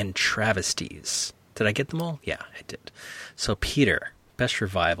and Travesties. Did I get them all? Yeah, I did. So, Peter, best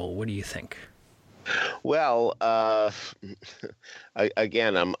revival, what do you think? Well,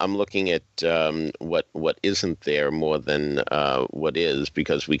 again, I'm looking at what isn't there more than what is,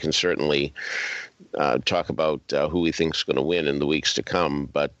 because we can certainly talk about who we think is going to win in the weeks to come.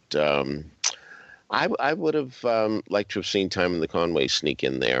 But I would have liked to have seen Time in the Conway sneak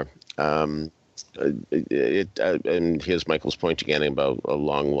in there. And here's Michael's point again about a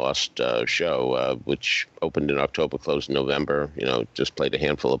long-lost show, which opened in October, closed in November. Just played a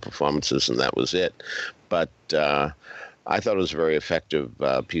handful of performances, and that was it. But I thought it was a very effective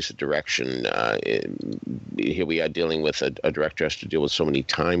piece of direction. Here we are dealing with a director has to deal with so many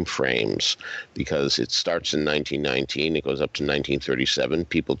time frames, because it starts in 1919, it goes up to 1937.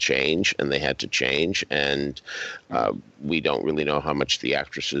 People change, and they had to change, and we don't really know how much the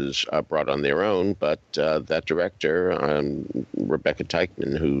actresses brought on their own, but that director, Rebecca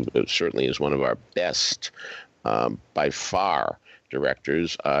Teichman, who certainly is one of our best by far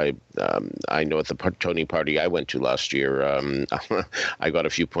directors. I know at the Tony party I went to last year, I got a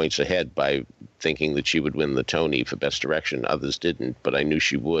few points ahead by thinking that she would win the Tony for Best Direction. Others didn't, but I knew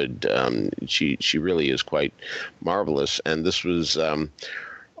she would. She really is quite marvelous, and this was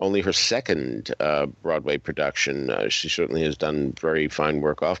only her second Broadway production. She certainly has done very fine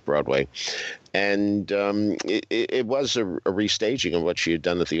work off Broadway. And it was a restaging of what she had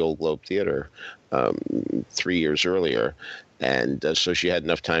done at the Old Globe Theater 3 years earlier. And so she had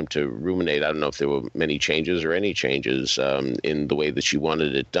enough time to ruminate. I don't know if there were many changes or any changes in the way that she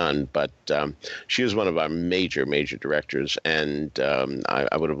wanted it done, but she is one of our major, major directors, and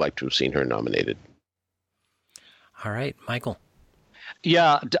I would have liked to have seen her nominated. All right, Michael.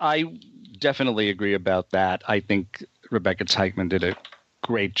 Yeah, I definitely agree about that. I think Rebecca Teichman did a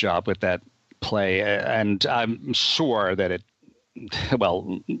great job with that play, and I'm sure that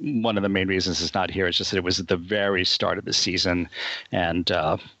one of the main reasons it's not here is just that it was at the very start of the season and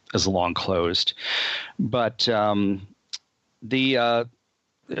is long closed. But another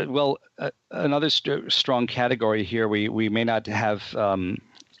strong category here, we may not have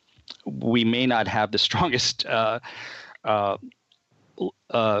the strongest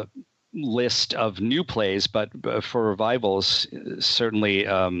list of new plays, but for revivals, certainly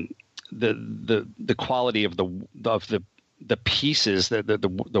the quality of the pieces,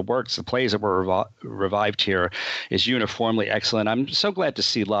 the works, the plays that were revived here is uniformly excellent. I'm so glad to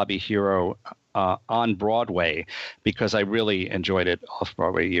see Lobby Hero on Broadway, because I really enjoyed it off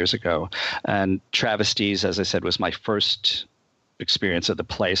Broadway years ago. And Travesties, as I said, was my first experience of the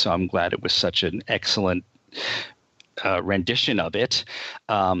play, so I'm glad it was such an excellent rendition of it.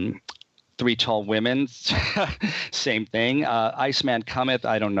 Three Tall Women, same thing. Iceman Cometh,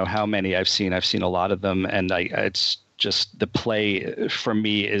 I don't know how many I've seen. I've seen a lot of them, and it's just the play for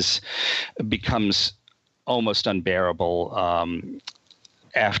me becomes almost unbearable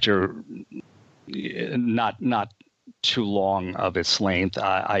after not too long of its length.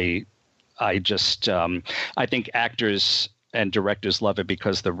 I think actors and directors love it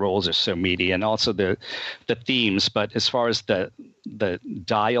because the roles are so meaty, and also the themes. But as far as the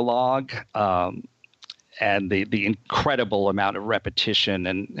dialogue and the incredible amount of repetition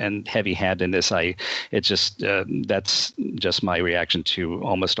and heavy-handedness, that's just my reaction to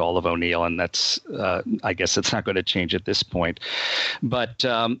almost all of O'Neill, and that's I guess it's not going to change at this point. But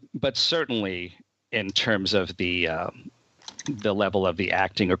certainly in terms of the level of the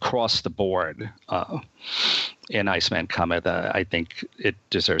acting across the board in Iceman Cometh, I think it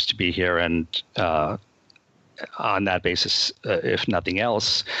deserves to be here, and on that basis, if nothing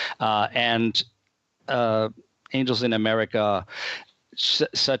else. And Angels in America,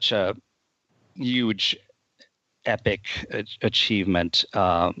 such a huge, epic achievement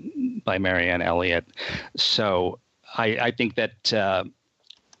by Marianne Elliott. So I think that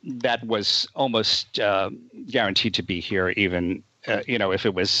that was almost guaranteed to be here, even if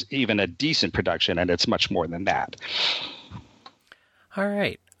it was even a decent production, and it's much more than that. All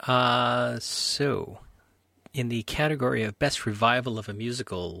right. So in the category of Best Revival of a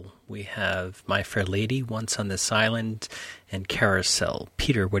Musical, we have My Fair Lady, Once on This Island, and Carousel.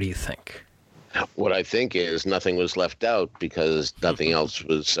 Peter, what do you think? What I think is nothing was left out because nothing else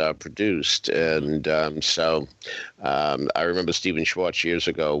was produced. And so I remember Stephen Schwartz years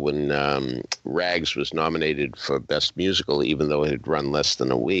ago when Rags was nominated for Best Musical, even though it had run less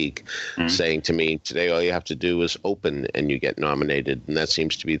than a week, saying to me, today all you have to do is open and you get nominated. And that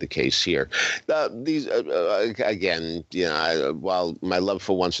seems to be the case here. Again, while my love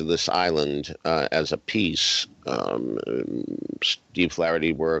for Once on This Island as a piece, Steve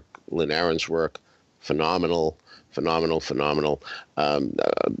Flaherty work, Lynn Aron's work, phenomenal.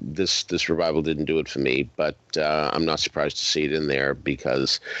 This revival didn't do it for me, but I'm not surprised to see it in there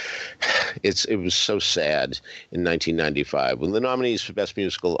because it was so sad in 1995 when the nominees for Best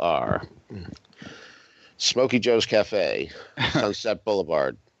Musical are Smokey Joe's Cafe, Sunset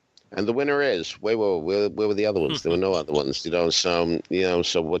Boulevard, and the winner is where were the other ones? There were no other ones, So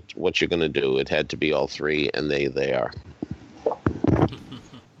what you're going to do? It had to be all three, and they are.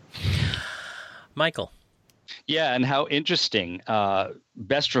 Michael. Yeah, and how interesting.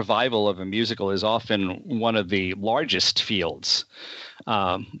 Best revival of a musical is often one of the largest fields.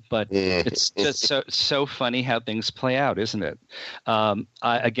 But it's just so funny how things play out, isn't it?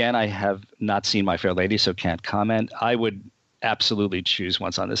 I have not seen My Fair Lady, so can't comment. I would absolutely choose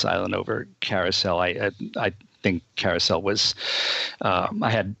Once on This Island over Carousel. I think Carousel was I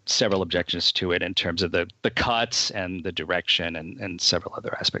had several objections to it in terms of the cuts and the direction and several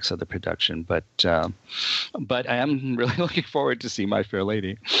other aspects of the production, but I am really looking forward to see My Fair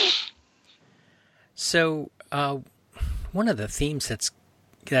Lady. So one of the themes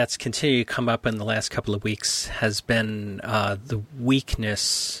that's continued to come up in the last couple of weeks has been the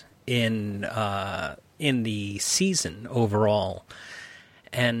weakness in the season overall,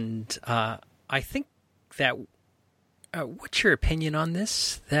 and I think that what's your opinion on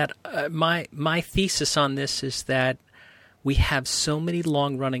this? That my thesis on this is that we have so many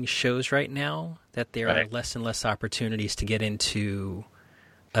long-running shows right now that there are less and less opportunities to get into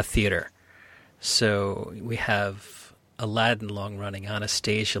a theater. So we have Aladdin long-running,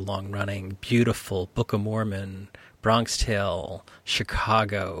 Anastasia long-running, Beautiful, Book of Mormon, Bronx Tale,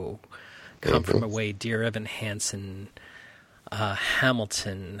 Chicago, Come From Away, Dear Evan Hansen,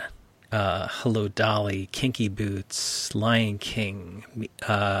 Hamilton, Hello Dolly, Kinky Boots, Lion King,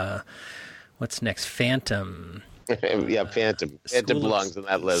 what's next? Phantom. Yeah, Phantom. Phantom belongs on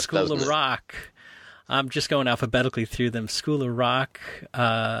that list. School of Rock. I'm just going alphabetically through them. School of Rock.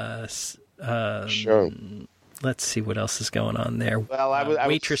 Sure. Let's see what else is going on there. Well,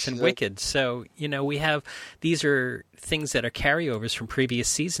 Waitress and Wicked. So, we have, these are things that are carryovers from previous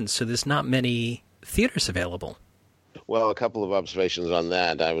seasons, so there's not many theaters available. Well, a couple of observations on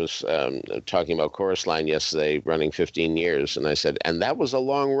that. I was talking about Chorus Line yesterday, running 15 years, and I said, and that was a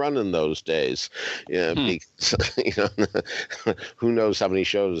long run in those days. Because, who knows how many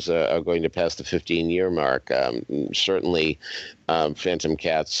shows are going to pass the 15-year mark. Certainly, Phantom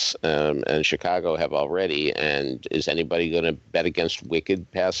Cats and Chicago have already, and is anybody going to bet against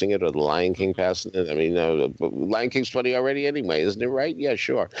Wicked passing it or The Lion King passing it? I mean, Lion King's 20 already anyway, isn't it right? Yeah,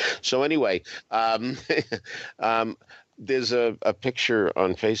 sure. So anyway, there's a picture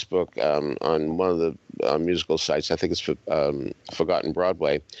on Facebook on one of musical sites. I think it's Forgotten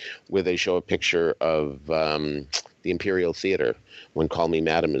Broadway, where they show a picture of the Imperial Theater when Call Me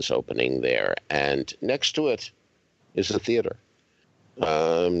Madam is opening there, and next to it is a theater.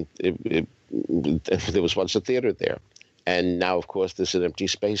 There was once a theater there. And now, of course, there's an empty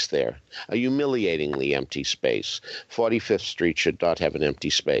space there, a humiliatingly empty space. 45th Street should not have an empty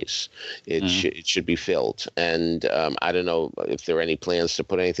space. It should be filled. And I don't know if there are any plans to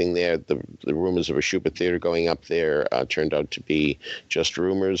put anything there. The rumors of a Schubert Theater going up there turned out to be just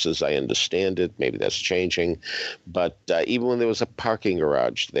rumors, as I understand it. Maybe that's changing. But even when there was a parking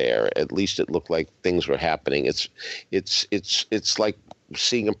garage there, at least it looked like things were happening. It's like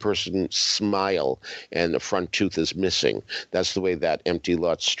seeing a person smile and the front tooth is missing. That's the way that empty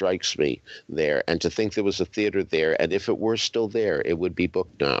lot strikes me there. And to think there was a theater there, and if it were still there, it would be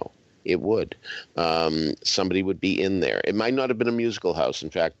booked now. It would. Somebody would be in there. It might not have been a musical house.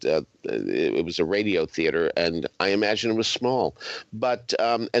 In fact, it was a radio theater, and I imagine it was small. But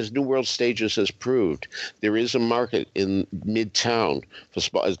as New World Stages has proved, there is a market in Midtown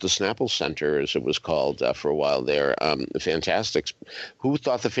for as the Snapple Center, as it was called for a while there. The Fantastics. Who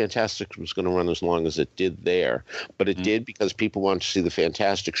thought the Fantastics was going to run as long as it did there? But it did because people wanted to see the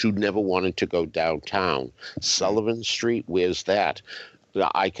Fantastics who never wanted to go downtown. Sullivan Street, where's that?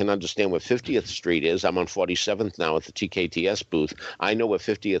 I can understand what 50th Street is. I'm on 47th now at the TKTS booth. I know what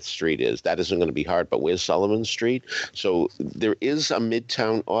 50th Street is. That isn't going to be hard, but where's Sullivan Street? So there is a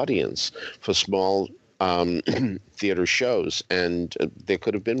Midtown audience for small theater shows, and there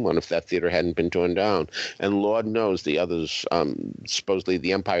could have been one if that theater hadn't been torn down. And Lord knows the others, supposedly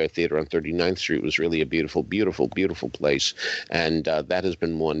the Empire Theater on 39th Street was really a beautiful, beautiful, beautiful place, and that has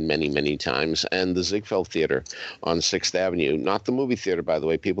been worn many, many times. And the Ziegfeld Theater on 6th Avenue, not the movie theater, by the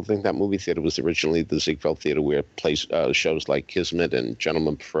way. People think that movie theater was originally the Ziegfeld Theater where shows like Kismet and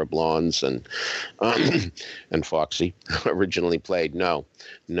Gentlemen Prefer Blondes and Foxy originally played. No,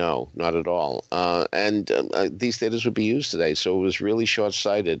 not at all. And these theaters would be used today, so it was really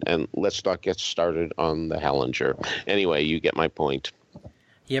short-sighted. And let's not get started on the Hellinger. Anyway, you get my point.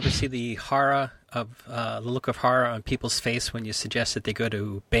 You ever see the horror of the look of horror on people's face when you suggest that they go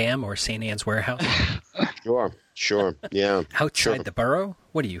to BAM or St. Anne's Warehouse? Sure, yeah. Outside the borough?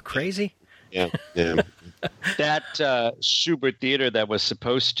 What are you, crazy? Yeah. That Schubert Theater that was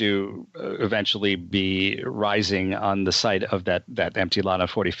supposed to eventually be rising on the site of that empty lot on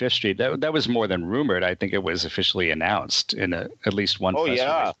 45th Street, that was more than rumored. I think it was officially announced in at least one press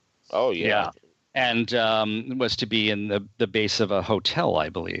release. Oh, yeah. And was to be in the base of a hotel, I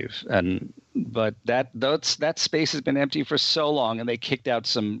believe. But that space has been empty for so long, and they kicked out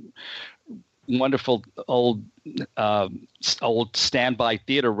some wonderful old standby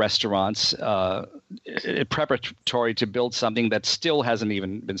theater restaurants preparatory to build something that still hasn't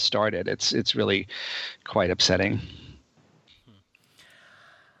even been started. It's really quite upsetting.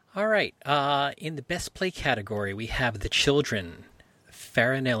 All right. In the best play category, we have The Children,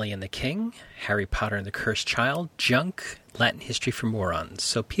 Farinelli and the King, Harry Potter and the Cursed Child, Junk, Latin History for Morons.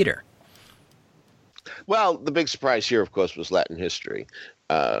 So, Peter. Well, the big surprise here, of course, was Latin history.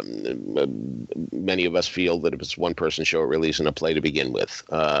 Many of us feel that if it's a one-person show, it really isn't a play to begin with.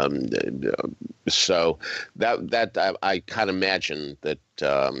 So that I can't imagine that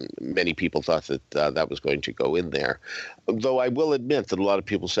many people thought that that was going to go in there. Though I will admit that a lot of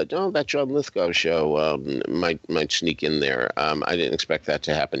people said, "Oh, that John Lithgow show might sneak in there." I didn't expect that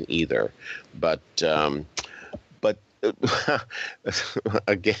to happen either, but.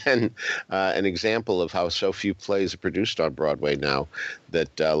 Again, an example of how so few plays are produced on Broadway now,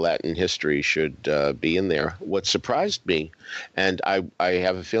 that Latin history should be in there. What surprised me, and I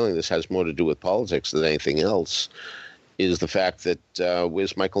have a feeling this has more to do with politics than anything else, is the fact that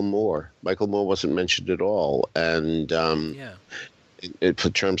where's Michael Moore? Michael Moore wasn't mentioned at all. And for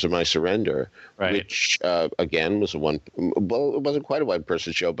Terms of My Surrender, right, which, again, was it wasn't quite a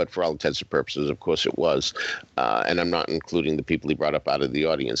one-person show, but for all intents and purposes, of course it was. And I'm not including the people he brought up out of the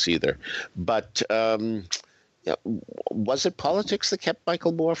audience either. But was it politics that kept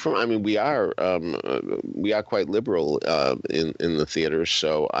Michael Moore from? I mean, we are quite liberal in the theater,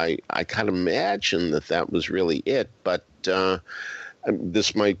 so I can't imagine that was really it. But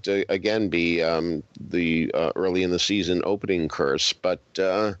this might, again, be the early in the season opening curse, but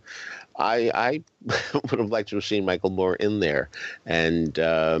I would have liked to have seen Michael Moore in there, and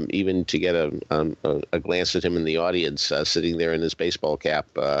even to get a glance at him in the audience, sitting there in his baseball cap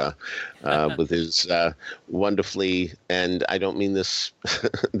with his wonderfully, and I don't mean this,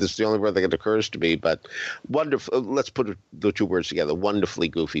 this is the only word that occurs to me, but wonderful, let's put the two words together, wonderfully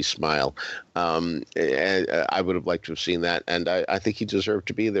goofy smile. And I would have liked to have seen that, and I think he deserved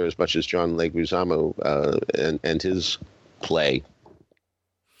to be there as much as John Leguizamo and his play.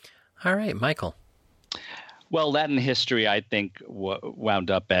 All right, Michael. Well, Latin History, I think,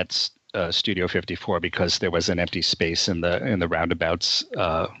 wound up at Studio 54 because there was an empty space in the roundabouts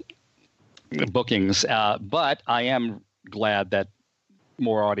bookings. But I am glad that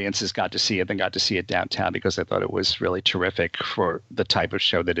more audiences got to see it than got to see it downtown, because I thought it was really terrific for the type of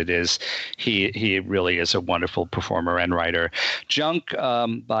show that it is. He really is a wonderful performer and writer. Junk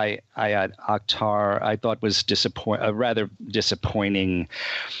by Ayad Akhtar, I thought was a rather disappointing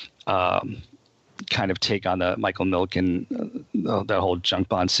kind of take on the Michael Milken, the whole junk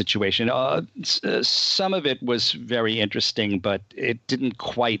bond situation. Some of it was very interesting, but it didn't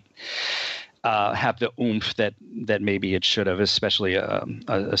quite have the oomph that maybe it should have, especially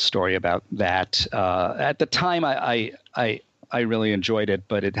a story about that. At the time, I really enjoyed it,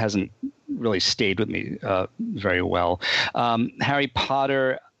 but it hasn't really stayed with me very well. Harry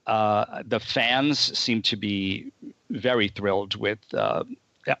Potter, the fans seem to be very thrilled with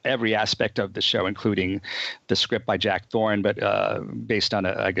every aspect of the show, including the script by Jack Thorne, but based on,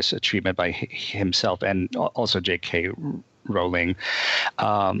 a treatment by himself and also J.K. Rowling.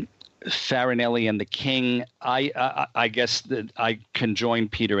 Farinelli and the King, I guess that I can join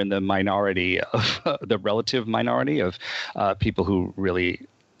Peter in the minority of the relative minority of people who really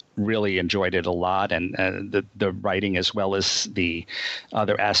enjoyed it a lot, and the writing as well as the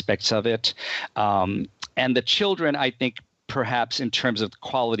other aspects of it. And the Children, I think, perhaps in terms of the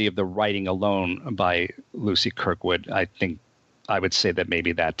quality of the writing alone by Lucy Kirkwood, I think I would say that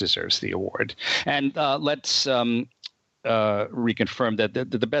maybe that deserves the award. And let's reconfirm that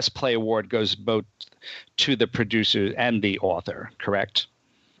the Best Play award goes both to the producer and the author, correct?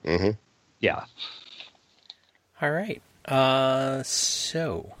 Mm-hmm. Yeah. All right.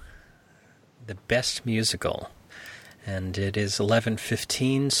 So, the Best Musical. And it is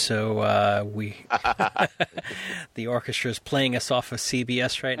 11:15, so we the orchestra is playing us off of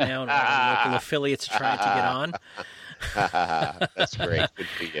CBS right now, and our local affiliates are trying to get on. That's great. Good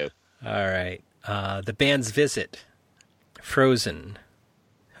for you. All right. The Band's Visit, Frozen.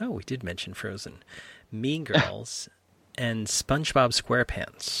 Oh, we did mention Frozen. Mean Girls, and SpongeBob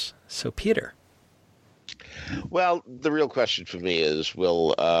SquarePants. So, Peter. Well, the real question for me is,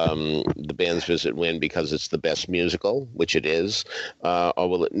 will The Band's Visit win because it's the best musical, which it is, or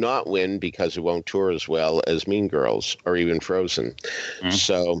will it not win because it won't tour as well as Mean Girls or even Frozen? Mm.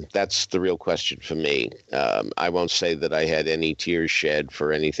 So that's the real question for me. I won't say that I had any tears shed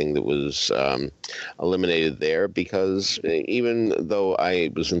for anything that was eliminated there, because even though I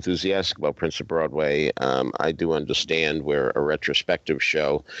was enthusiastic about Prince of Broadway, I do understand where a retrospective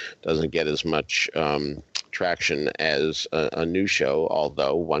show doesn't get as much traction as a new show,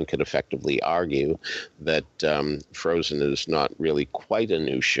 although one could effectively argue that Frozen is not really quite a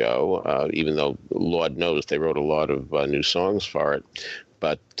new show, even though Lord knows they wrote a lot of new songs for it.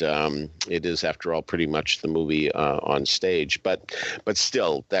 But it is, after all, pretty much the movie on stage. But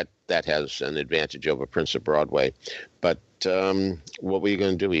still, that has an advantage over Prince of Broadway. But what were you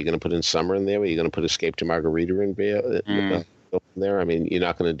going to do? Are you going to put in Summer in there? Are you going to put Escape to Margarita in there? There, I mean, you're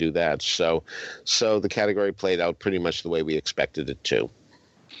not going to do that. So the category played out pretty much the way we expected it to.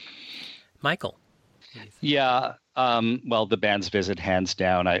 Michael. Yeah. Well, The Band's Visit, hands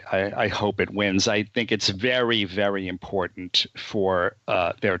down. I hope it wins. I think it's very, very important for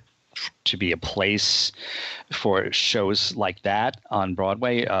there to be a place for shows like that on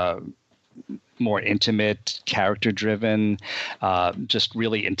Broadway. More intimate, character-driven, just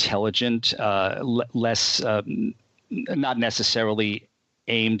really intelligent, less. Not necessarily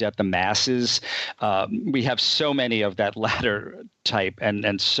aimed at the masses. We have so many of that latter type,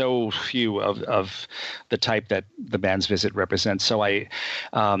 and so few of the type that The Band's Visit represents. So it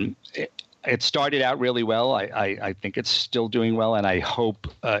started out really well. I think it's still doing well, and I hope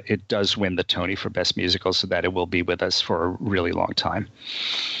it does win the Tony for Best Musical, so that it will be with us for a really long time.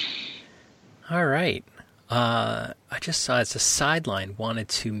 All right. I just saw, as a sideline, wanted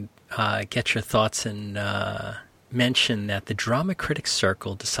to get your thoughts and mention that the Drama Critics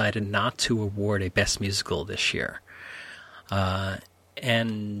Circle decided not to award a Best Musical this year.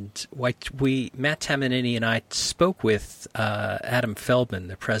 and Matt Tamanini and I spoke with Adam Feldman,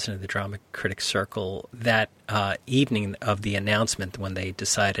 the president of the Drama Critics Circle, that evening of the announcement when they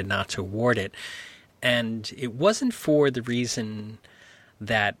decided not to award it. And it wasn't for the reason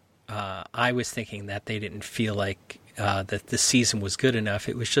that I was thinking that they didn't feel like that the season was good enough.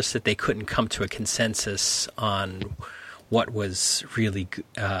 It was just that they couldn't come to a consensus on what was really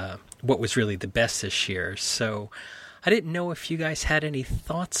the best this year. So I didn't know if you guys had any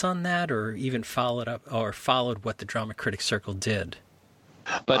thoughts on that, or even followed what the Drama Critics Circle did.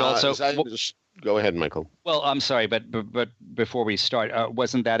 But also, go ahead, Michael. Well, I'm sorry, but before we start,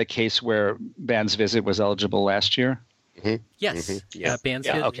 wasn't that a case where Band's Visit was eligible last year? Mm-hmm. Yes. Mm-hmm. Yeah. Band's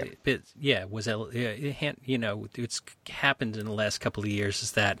Visit. Okay. It's happened in the last couple of years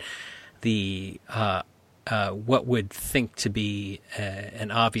is that the what would think to be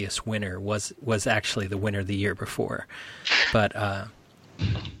an obvious winner was actually the winner the year before. But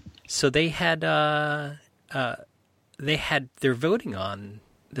so they're voting on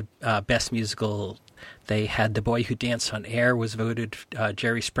the best musical. They had The Boy Who Danced on Air was voted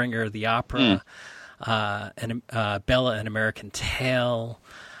Jerry Springer the opera, and Bella An American Tale.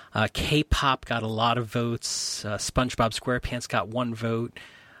 K-pop got a lot of votes. SpongeBob SquarePants got 1 vote.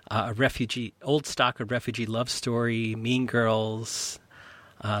 Old Stock, A Refugee Love Story, Mean Girls,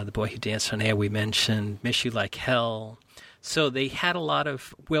 The Boy Who Danced on Air we mentioned, Miss You Like Hell. So they had a lot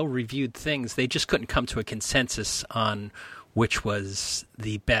of well-reviewed things. They just couldn't come to a consensus on which was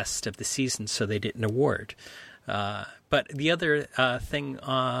the best of the season, so they didn't award. But the other thing,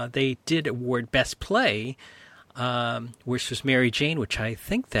 they did award Best Play, which was Mary Jane, which I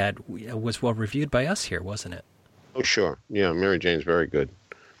think that was well-reviewed by us here, wasn't it? Oh, sure. Yeah, Mary Jane's very good.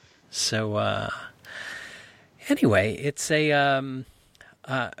 So, anyway, it's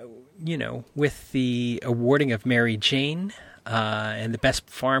with the awarding of Mary Jane, and the best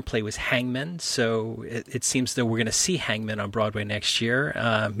foreign play was Hangman. So it seems that we're going to see Hangman on Broadway next year.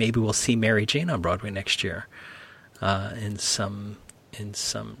 Maybe we'll see Mary Jane on Broadway next year, in some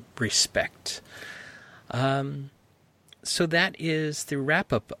respect. So that is the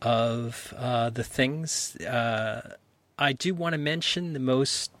wrap up of the things. I do want to mention the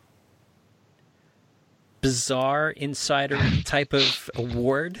most bizarre insider type of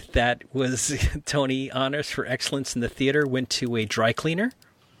award that was Tony Honors for Excellence in the Theater went to a dry cleaner.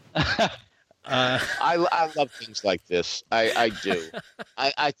 I love things like this. I do.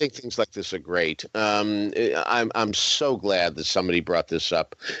 I think things like this are great. I'm so glad that somebody brought this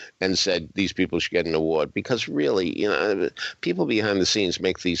up and said these people should get an award, because really, people behind the scenes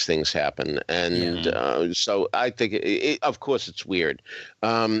make these things happen. And so I think, of course, it's weird.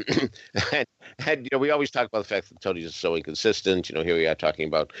 And we always talk about the fact that Tony's is so inconsistent. Here we are talking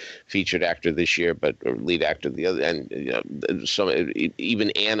about featured actor this year, but lead actor the other, and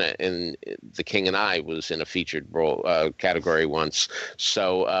even Anna in The King and I was in a featured role category once.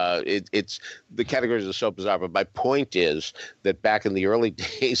 So it's the categories are so bizarre. But my point is that back in the early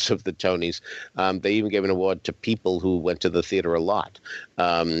days of the Tonys, they even gave an award to people who went to the theater a lot.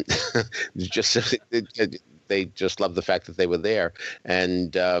 They just loved the fact that they were there.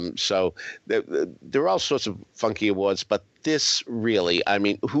 And so there are all sorts of funky awards, but this really,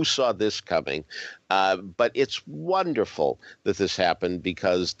 who saw this coming? But it's wonderful that this happened,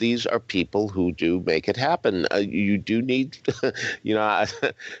 because these are people who do make it happen. You do need,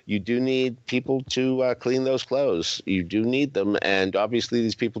 you do need people to clean those clothes. You do need them. And obviously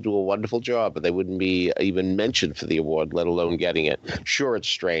these people do a wonderful job, but they wouldn't be even mentioned for the award, let alone getting it. Sure, it's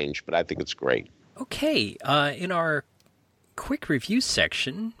strange, but I think it's great. Okay, in our quick review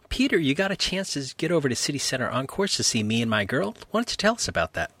section, Peter, you got a chance to get over to City Center Encores to see Me and My Girl. Why don't you tell us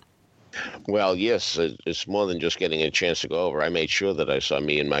about that? Well, yes, it's more than just getting a chance to go over. I made sure that I saw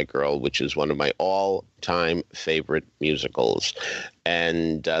Me and My Girl, which is one of my all-time favorite musicals.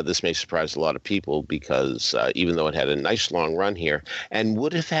 And this may surprise a lot of people, because even though it had a nice long run here, and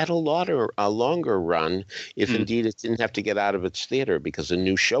would have had a longer run if indeed it didn't have to get out of its theater, because a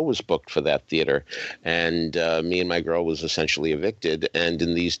new show was booked for that theater, and Me and My Girl was essentially evicted. And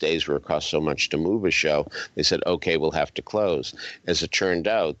in these days where it costs so much to move a show, they said, okay, we'll have to close. As it turned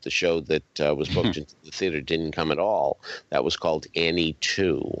out, the show that was booked into the theater didn't come at all. That was called Annie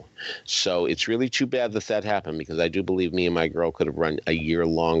 2. So it's really too bad that happened, because I do believe Me and My Girl could have run a year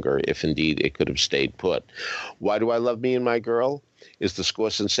longer if indeed it could have stayed put. Why do I love Me and My Girl? Is the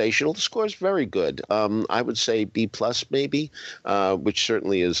score sensational? The score is very good. I would say B+ maybe, which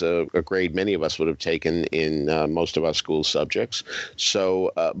certainly is a grade many of us would have taken in most of our school subjects.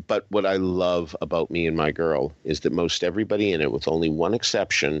 So, but what I love about Me and My Girl is that most everybody in it, with only one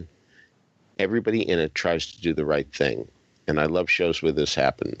exception, everybody in it tries to do the right thing. and I love shows where this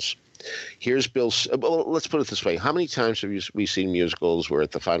happens. Here's Bill. Well, let's put it this way. How many times have we seen musicals where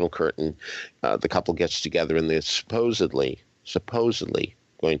at the final curtain, the couple gets together and they're supposedly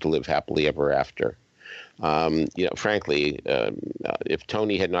going to live happily ever after? Frankly, if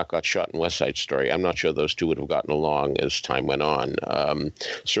Tony had not got shot in West Side Story, I'm not sure those two would have gotten along as time went on.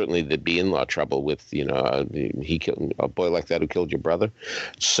 Certainly, there'd be in-law trouble with, he killed a boy like that who killed your brother.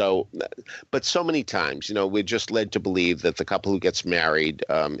 So, but so many times, we're just led to believe that the couple who gets married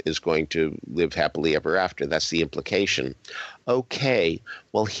is going to live happily ever after. That's the implication. Okay,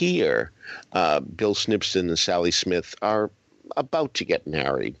 well, here, Bill Snibston and Sally Smith are about to get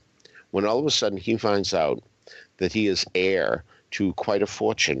married, when all of a sudden he finds out that he is heir to quite a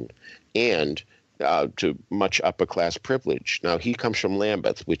fortune and to much upper-class privilege. Now, he comes from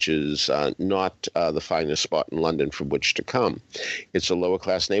Lambeth, which is not the finest spot in London from which to come. It's a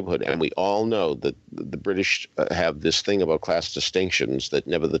lower-class neighborhood, and we all know that the British have this thing about class distinctions that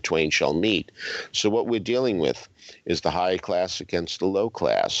never the twain shall meet. So what we're dealing with is the high class against the low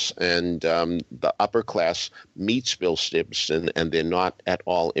class, and the upper class meets Bill Snibston, and they're not at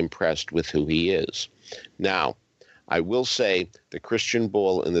all impressed with who he is. Now, I will say that Christian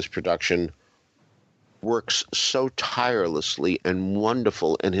Bale in this production works so tirelessly and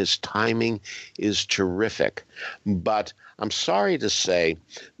wonderful, and his timing is terrific. But I'm sorry to say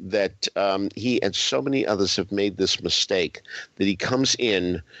that he and so many others have made this mistake that he comes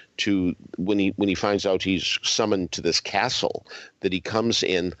in to, when he finds out he's summoned to this castle, that he comes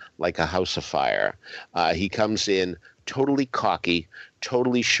in like a house afire. He comes in totally cocky,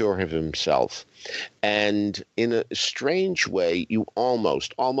 totally sure of himself. And in a strange way, you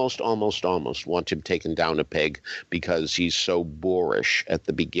almost want him taken down a peg because he's so boorish at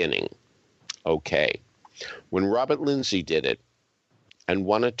the beginning. Okay. When Robert Lindsay did it and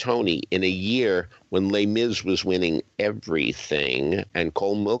won a Tony in a year when Les Mis was winning everything, and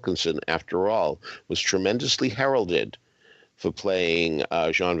Colm Wilkinson, after all, was tremendously heralded for playing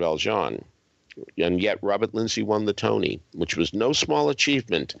Jean Valjean, and yet Robert Lindsay won the Tony, which was no small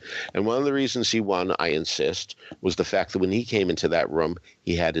achievement. And one of the reasons he won, I insist, was the fact that when he came into that room,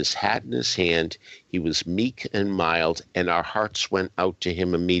 he had his hat in his hand, he was meek and mild, and our hearts went out to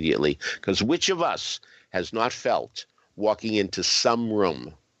him immediately. Because which of us has not felt walking into some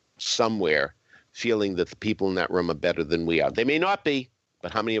room, somewhere, feeling that the people in that room are better than we are? They may not be,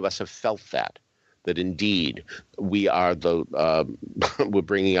 but how many of us have felt that? That indeed we are we're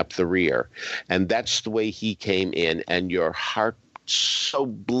bringing up the rear. And that's the way he came in, and your heart so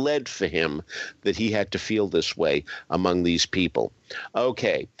bled for him that he had to feel this way among these people.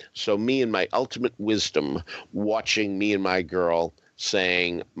 Okay, so me and my ultimate wisdom, watching Me and My Girl,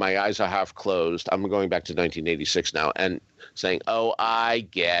 saying, my eyes are half closed. I'm going back to 1986 now, and saying, oh, I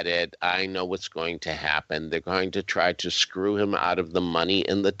get it. I know what's going to happen. They're going to try to screw him out of the money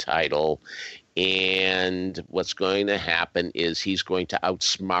in the title. And what's going to happen is he's going to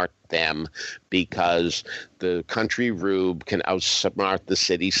outsmart them because the country rube can outsmart the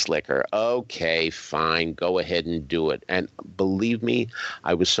city slicker. Okay, fine, go ahead and do it. And believe me,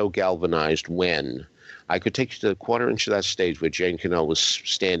 I was so galvanized when I could take you to the quarter inch of that stage where Jane Cannell was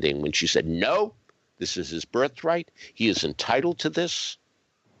standing when she said, no, this is his birthright. He is entitled to this.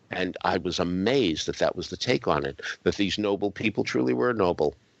 And I was amazed that that was the take on it, that these noble people truly were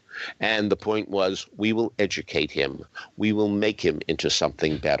noble. And the point was, we will educate him. We will make him into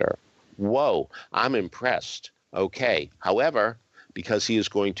something better. Whoa, I'm impressed. Okay. However, because he is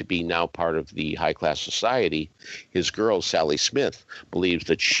going to be now part of the high-class society, his girl, Sally Smith, believes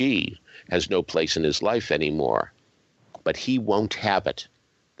that she has no place in his life anymore. But he won't have it.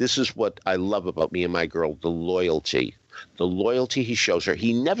 This is what I love about Me and My Girl, the loyalty. The loyalty he shows her.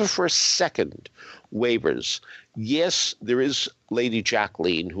 He never for a second wavers. Yes, there is Lady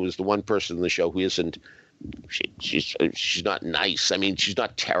Jacqueline, who is the one person in the show who isn't, she's not nice. I mean, she's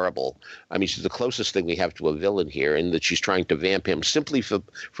not terrible. I mean, she's the closest thing we have to a villain here, in that she's trying to vamp him simply for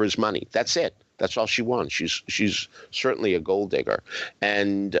his money. That's it. That's all she wants. She's certainly a gold digger.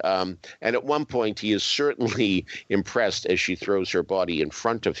 And at one point, he is certainly impressed as she throws her body in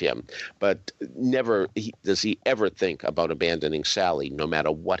front of him. But never does he ever think about abandoning Sally, no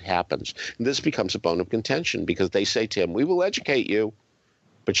matter what happens. And this becomes a bone of contention because they say to him, we will educate you,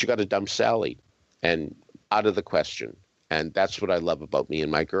 but you got to dump Sally. And out of the question. And that's what I love about Me and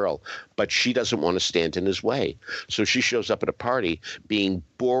My Girl. But she doesn't want to stand in his way. So she shows up at a party being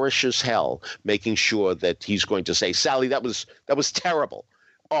boorish as hell, making sure that he's going to say, Sally, that was terrible.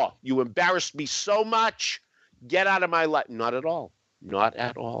 Oh, you embarrassed me so much. Get out of my life. Not at all. Not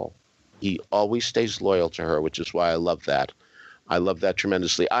at all. He always stays loyal to her, which is why I love that. I love that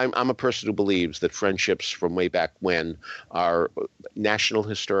tremendously. I'm a person who believes that friendships from way back when are national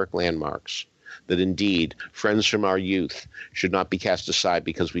historic landmarks. That indeed, friends from our youth should not be cast aside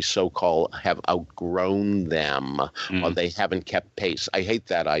because we so-called have outgrown them or they haven't kept pace. I hate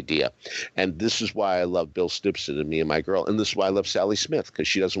that idea. And this is why I love Bill Stimpson and Me and My Girl. And this is why I love Sally Smith, because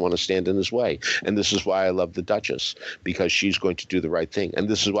she doesn't want to stand in his way. And this is why I love the Duchess, because she's going to do the right thing. And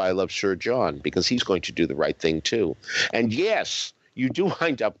this is why I love Sir John, because he's going to do the right thing too. And yes, you do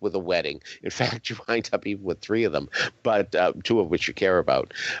wind up with a wedding. In fact, you wind up even with 3 of them, but 2 of which you care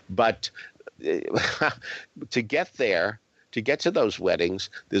about. But to get there, to get to those weddings,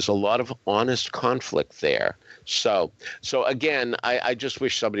 there's a lot of honest conflict there. So again, I just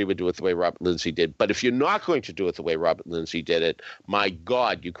wish somebody would do it the way Robert Lindsay did. But if you're not going to do it the way Robert Lindsay did it, my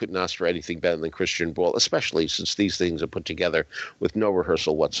God, you couldn't ask for anything better than Christian Bale, especially since these things are put together with no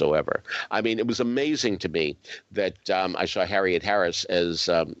rehearsal whatsoever. I mean, it was amazing to me that I saw Harriet Harris as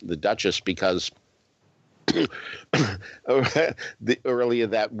the Duchess, because earlier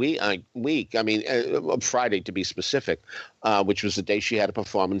that week, I mean, Friday to be specific, which was the day she had a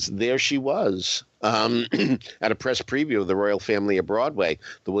performance, there she was at a press preview of The Royal Family of Broadway,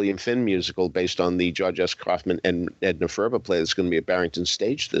 the William Finn musical based on the George S. Kaufman and Edna Ferber play that's going to be at Barrington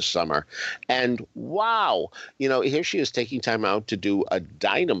Stage this summer. And wow, here she is taking time out to do a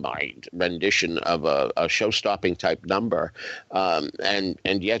dynamite rendition of a show-stopping type number. And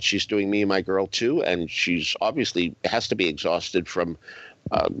yet she's doing Me and My Girl too, and she's obviously has to be exhausted from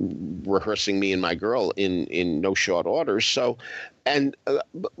rehearsing Me and My Girl in no short order. So, and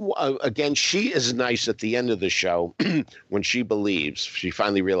again, she is nice at the end of the show when she believes, she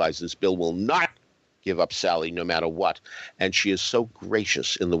finally realizes Bill will not give up Sally no matter what. And she is so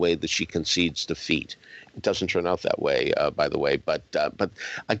gracious in the way that she concedes defeat. It doesn't turn out that way, by the way. But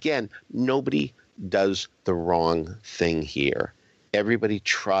again, nobody does the wrong thing here. Everybody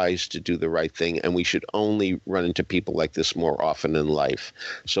tries to do the right thing, and we should only run into people like this more often in life.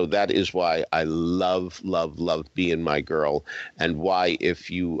 So that is why I love being My Girl, and why if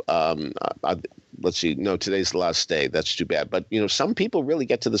you let's see, no, today's the last day. That's too bad. But, some people really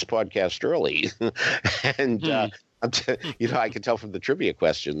get to this podcast early. And I can tell from the trivia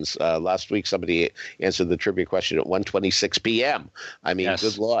questions. Last week, somebody answered the trivia question at 1:26 p.m. I mean, yes.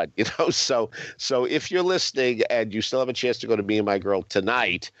 Good Lord, So if you're listening and you still have a chance to go to Me and My Girl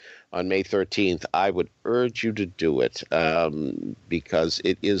tonight on May 13th, I would urge you to do it because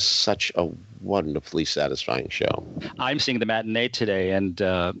it is such a wonderfully satisfying show. I'm seeing the matinee today, and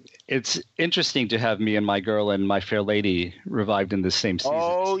it's interesting to have Me and My Girl and My Fair Lady revived in the same season.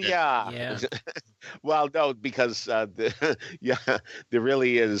 Oh, yeah. Well, no, because there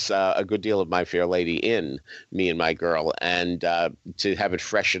really is a good deal of My Fair Lady in Me and My Girl, and to have it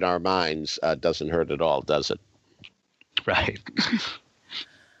fresh in our minds doesn't hurt at all, does it? Right.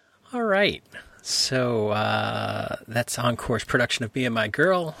 All right. So that's Encore's production of Me and My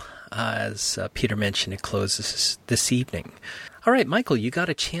Girl. As Peter mentioned, it closes this evening. All right, Michael, you got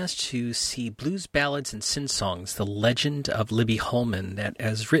a chance to see Blues Ballads and Sin Songs, The Legend of Libby Holman, that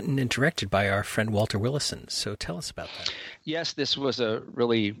is written and directed by our friend Walter Willison. So tell us about that. Yes, this was a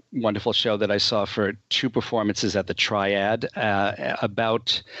really wonderful show that I saw for 2 performances at the Triad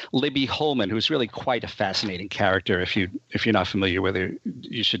about Libby Holman, who's really quite a fascinating character. If you're not familiar with her,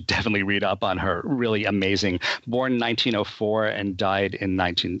 you should definitely read up on her. Really amazing. Born in 1904 and died in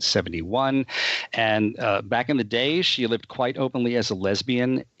 1971. And back in the day, she lived quite openly as a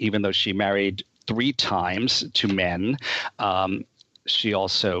lesbian, even though she married 3 times to men. She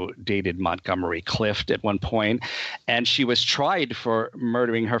also dated Montgomery Clift at one point, and she was tried for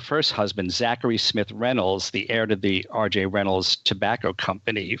murdering her first husband, Zachary Smith Reynolds, the heir to the R.J. Reynolds Tobacco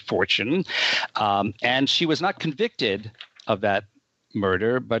Company fortune. And she was not convicted of that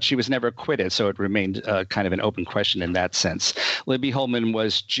murder, but she was never acquitted, so it remained kind of an open question in that sense. Libby Holman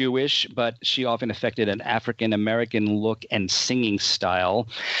was Jewish, but she often affected an African-American look and singing style,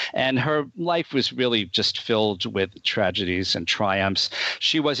 and her life was really just filled with tragedies and triumphs.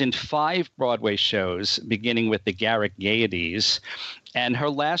 She was in 5 Broadway shows, beginning with the Garrick Gaieties, and her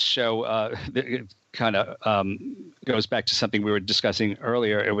last show kind of goes back to something we were discussing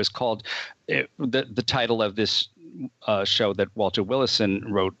earlier. It was called, the title of this show that Walter Willison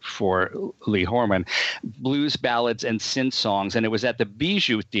wrote for Lee Horman, Blues Ballads and Sin Songs, and it was at the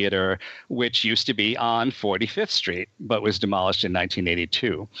Bijou Theater, which used to be on 45th Street, but was demolished in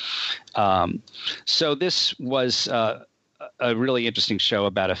 1982. So this was a really interesting show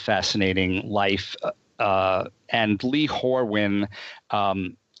about a fascinating life, and Lee Horwin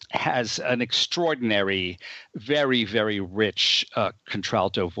has an extraordinary, very, very rich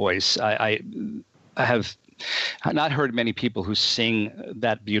contralto voice. I have not heard many people who sing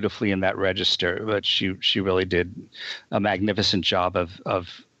that beautifully in that register, but she really did a magnificent job of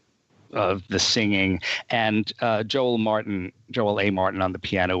the singing. And Joel A. Martin on the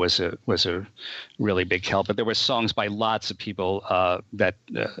piano was a really big help. But there were songs by lots of people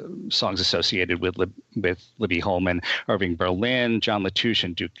songs associated with Libby Holman, Irving Berlin, John Latouche,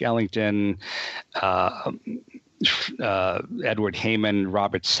 and Duke Ellington. Edward Heyman,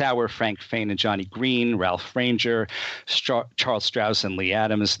 Robert Sauer, Frank Fain and Johnny Green, Ralph Ranger, Charles Strauss and Lee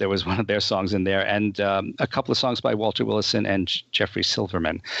Adams. There was one of their songs in there, and a couple of songs by Walter Willison and Jeffrey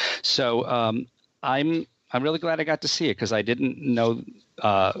Silverman. So I'm really glad I got to see it, because I didn't know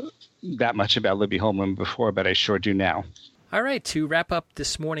that much about Libby Holman before, but I sure do now. All right, to wrap up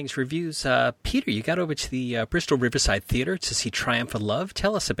this morning's reviews, Peter, you got over to the Bristol Riverside Theater to see Triumph of Love.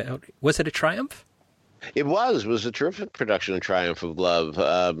 Tell us about, was it a triumph? It was a terrific production of Triumph of Love.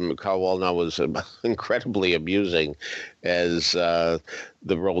 Carl Waldau was incredibly amusing as the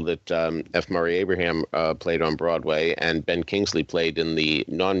role that F. Murray Abraham played on Broadway, and Ben Kingsley played in the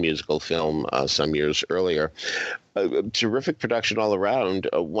non-musical film some years earlier. Terrific production all around,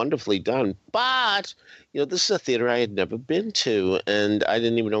 wonderfully done. But, this is a theater I had never been to, and I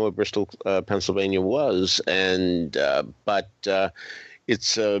didn't even know where Bristol, Pennsylvania was. But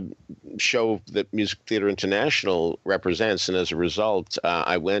it's a show that Music Theater International represents, and as a result,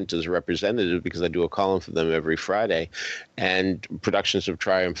 I went as a representative because I do a column for them every Friday, and productions of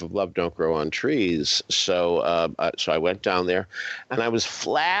Triumph of Love don't grow on trees. So I went down there, and I was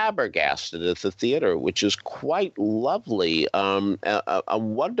flabbergasted at the theater, which is quite lovely, a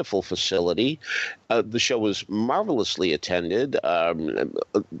wonderful facility. The show was marvelously attended.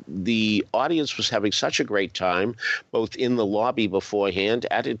 The audience was having such a great time, both in the lobby beforehand,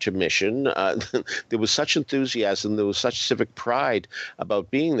 at intermission. There was such enthusiasm. There was such civic pride about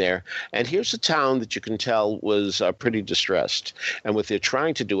being there. And here's a town that you can tell was pretty distressed. And what they're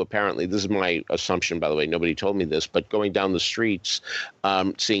trying to do, apparently, this is my assumption, by the way, nobody told me this, but going down the streets,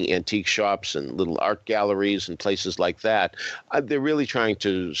 seeing antique shops and little art galleries and places like that, they're really trying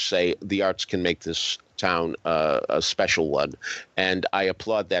to say the arts can make this town a special one, and I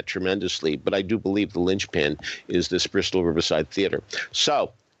applaud that tremendously. But I do believe the linchpin is this Bristol Riverside Theater.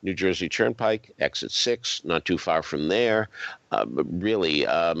 So, New Jersey Turnpike, exit 6, not too far from there. Really,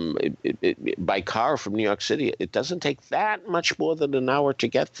 by car from New York City, it doesn't take that much more than an hour to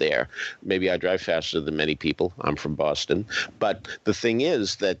get there. Maybe I drive faster than many people. I'm from Boston. But the thing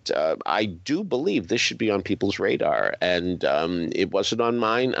is that I do believe this should be on people's radar. And it wasn't on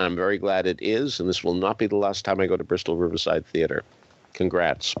mine. I'm very glad it is. And this will not be the last time I go to Bristol Riverside Theater.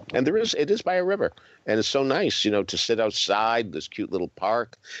 Congrats. And it is by a river. And it's so nice, to sit outside this cute little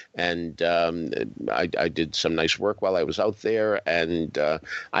park. And I did some nice work while I was out there. And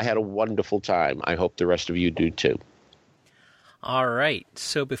I had a wonderful time. I hope the rest of you do too. All right.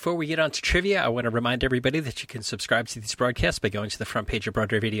 So before we get on to trivia, I want to remind everybody that you can subscribe to these broadcasts by going to the front page of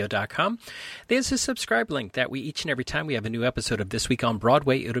BroadwayRadio.com. There's a subscribe link that each and every time we have a new episode of This Week on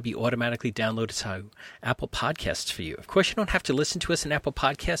Broadway, it'll be automatically downloaded to Apple Podcasts for you. Of course, you don't have to listen to us in Apple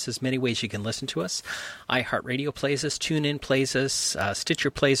Podcasts. There's many ways you can listen to us. iHeartRadio plays us, TuneIn plays us, Stitcher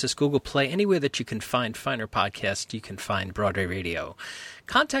plays us, Google Play. Anywhere that you can find finer podcasts, you can find Broadway Radio.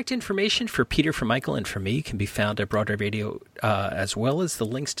 Contact information for Peter, for Michael, and for me can be found at Broadway Radio, as well as the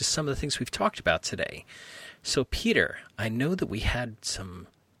links to some of the things we've talked about today. So, Peter, I know that we had some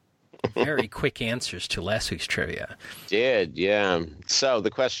very quick answers to last week's trivia. Did, yeah. So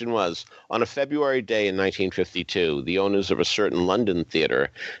the question was, on a February day in 1952, the owners of a certain London theater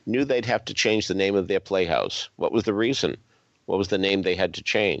knew they'd have to change the name of their playhouse. What was the reason? What was the name they had to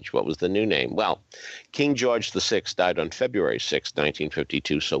change? What was the new name? Well, King George VI died on February 6,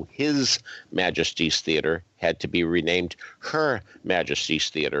 1952, so His Majesty's Theater had to be renamed Her Majesty's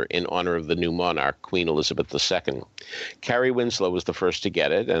Theater in honor of the new monarch, Queen Elizabeth II. Carrie Winslow was the first to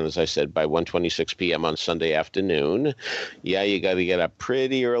get it, and as I said, by 1:26 p.m. on Sunday afternoon. Yeah, you got to get up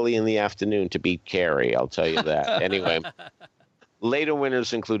pretty early in the afternoon to beat Carrie, I'll tell you that. Anyway, later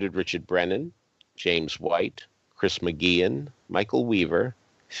winners included Richard Brennan, James White, Chris McGeehan, Michael Weaver,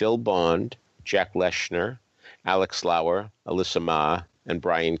 Phil Bond, Jack Leshner, Alex Lauer, Alyssa Ma, and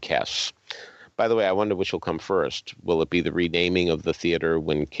Brian Kess. By the way, I wonder which will come first. Will it be the renaming of the theater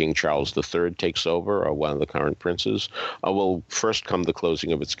when King Charles III takes over, or one of the current princes? Or will first come the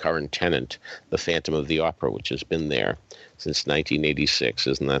closing of its current tenant, the Phantom of the Opera, which has been there since 1986?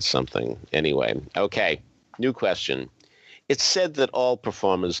 Isn't that something? Anyway, okay, new question. It's said that all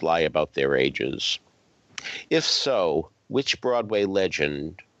performers lie about their ages. If so, which Broadway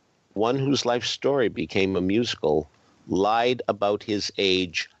legend, one whose life story became a musical, lied about his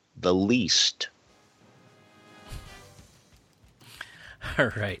age the least?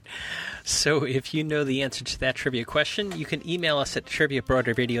 All right. So if you know the answer to that trivia question, you can email us at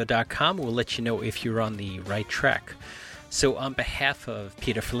trivia@broadwayradio.com. We'll let you know if you're on the right track. So on behalf of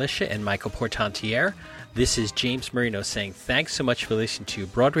Peter Felicia and Michael Portantiere, this is James Marino saying thanks so much for listening to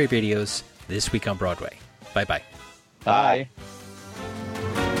Broadway Radio's This Week on Broadway. Bye-bye. Bye.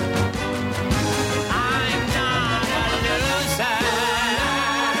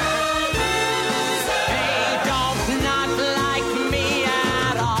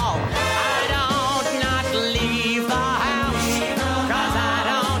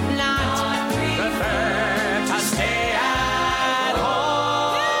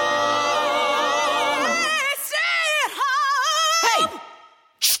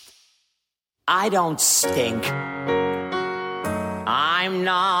 I don't stink. I'm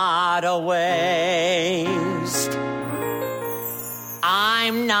not a waste.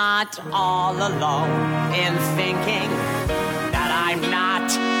 I'm not all alone in thinking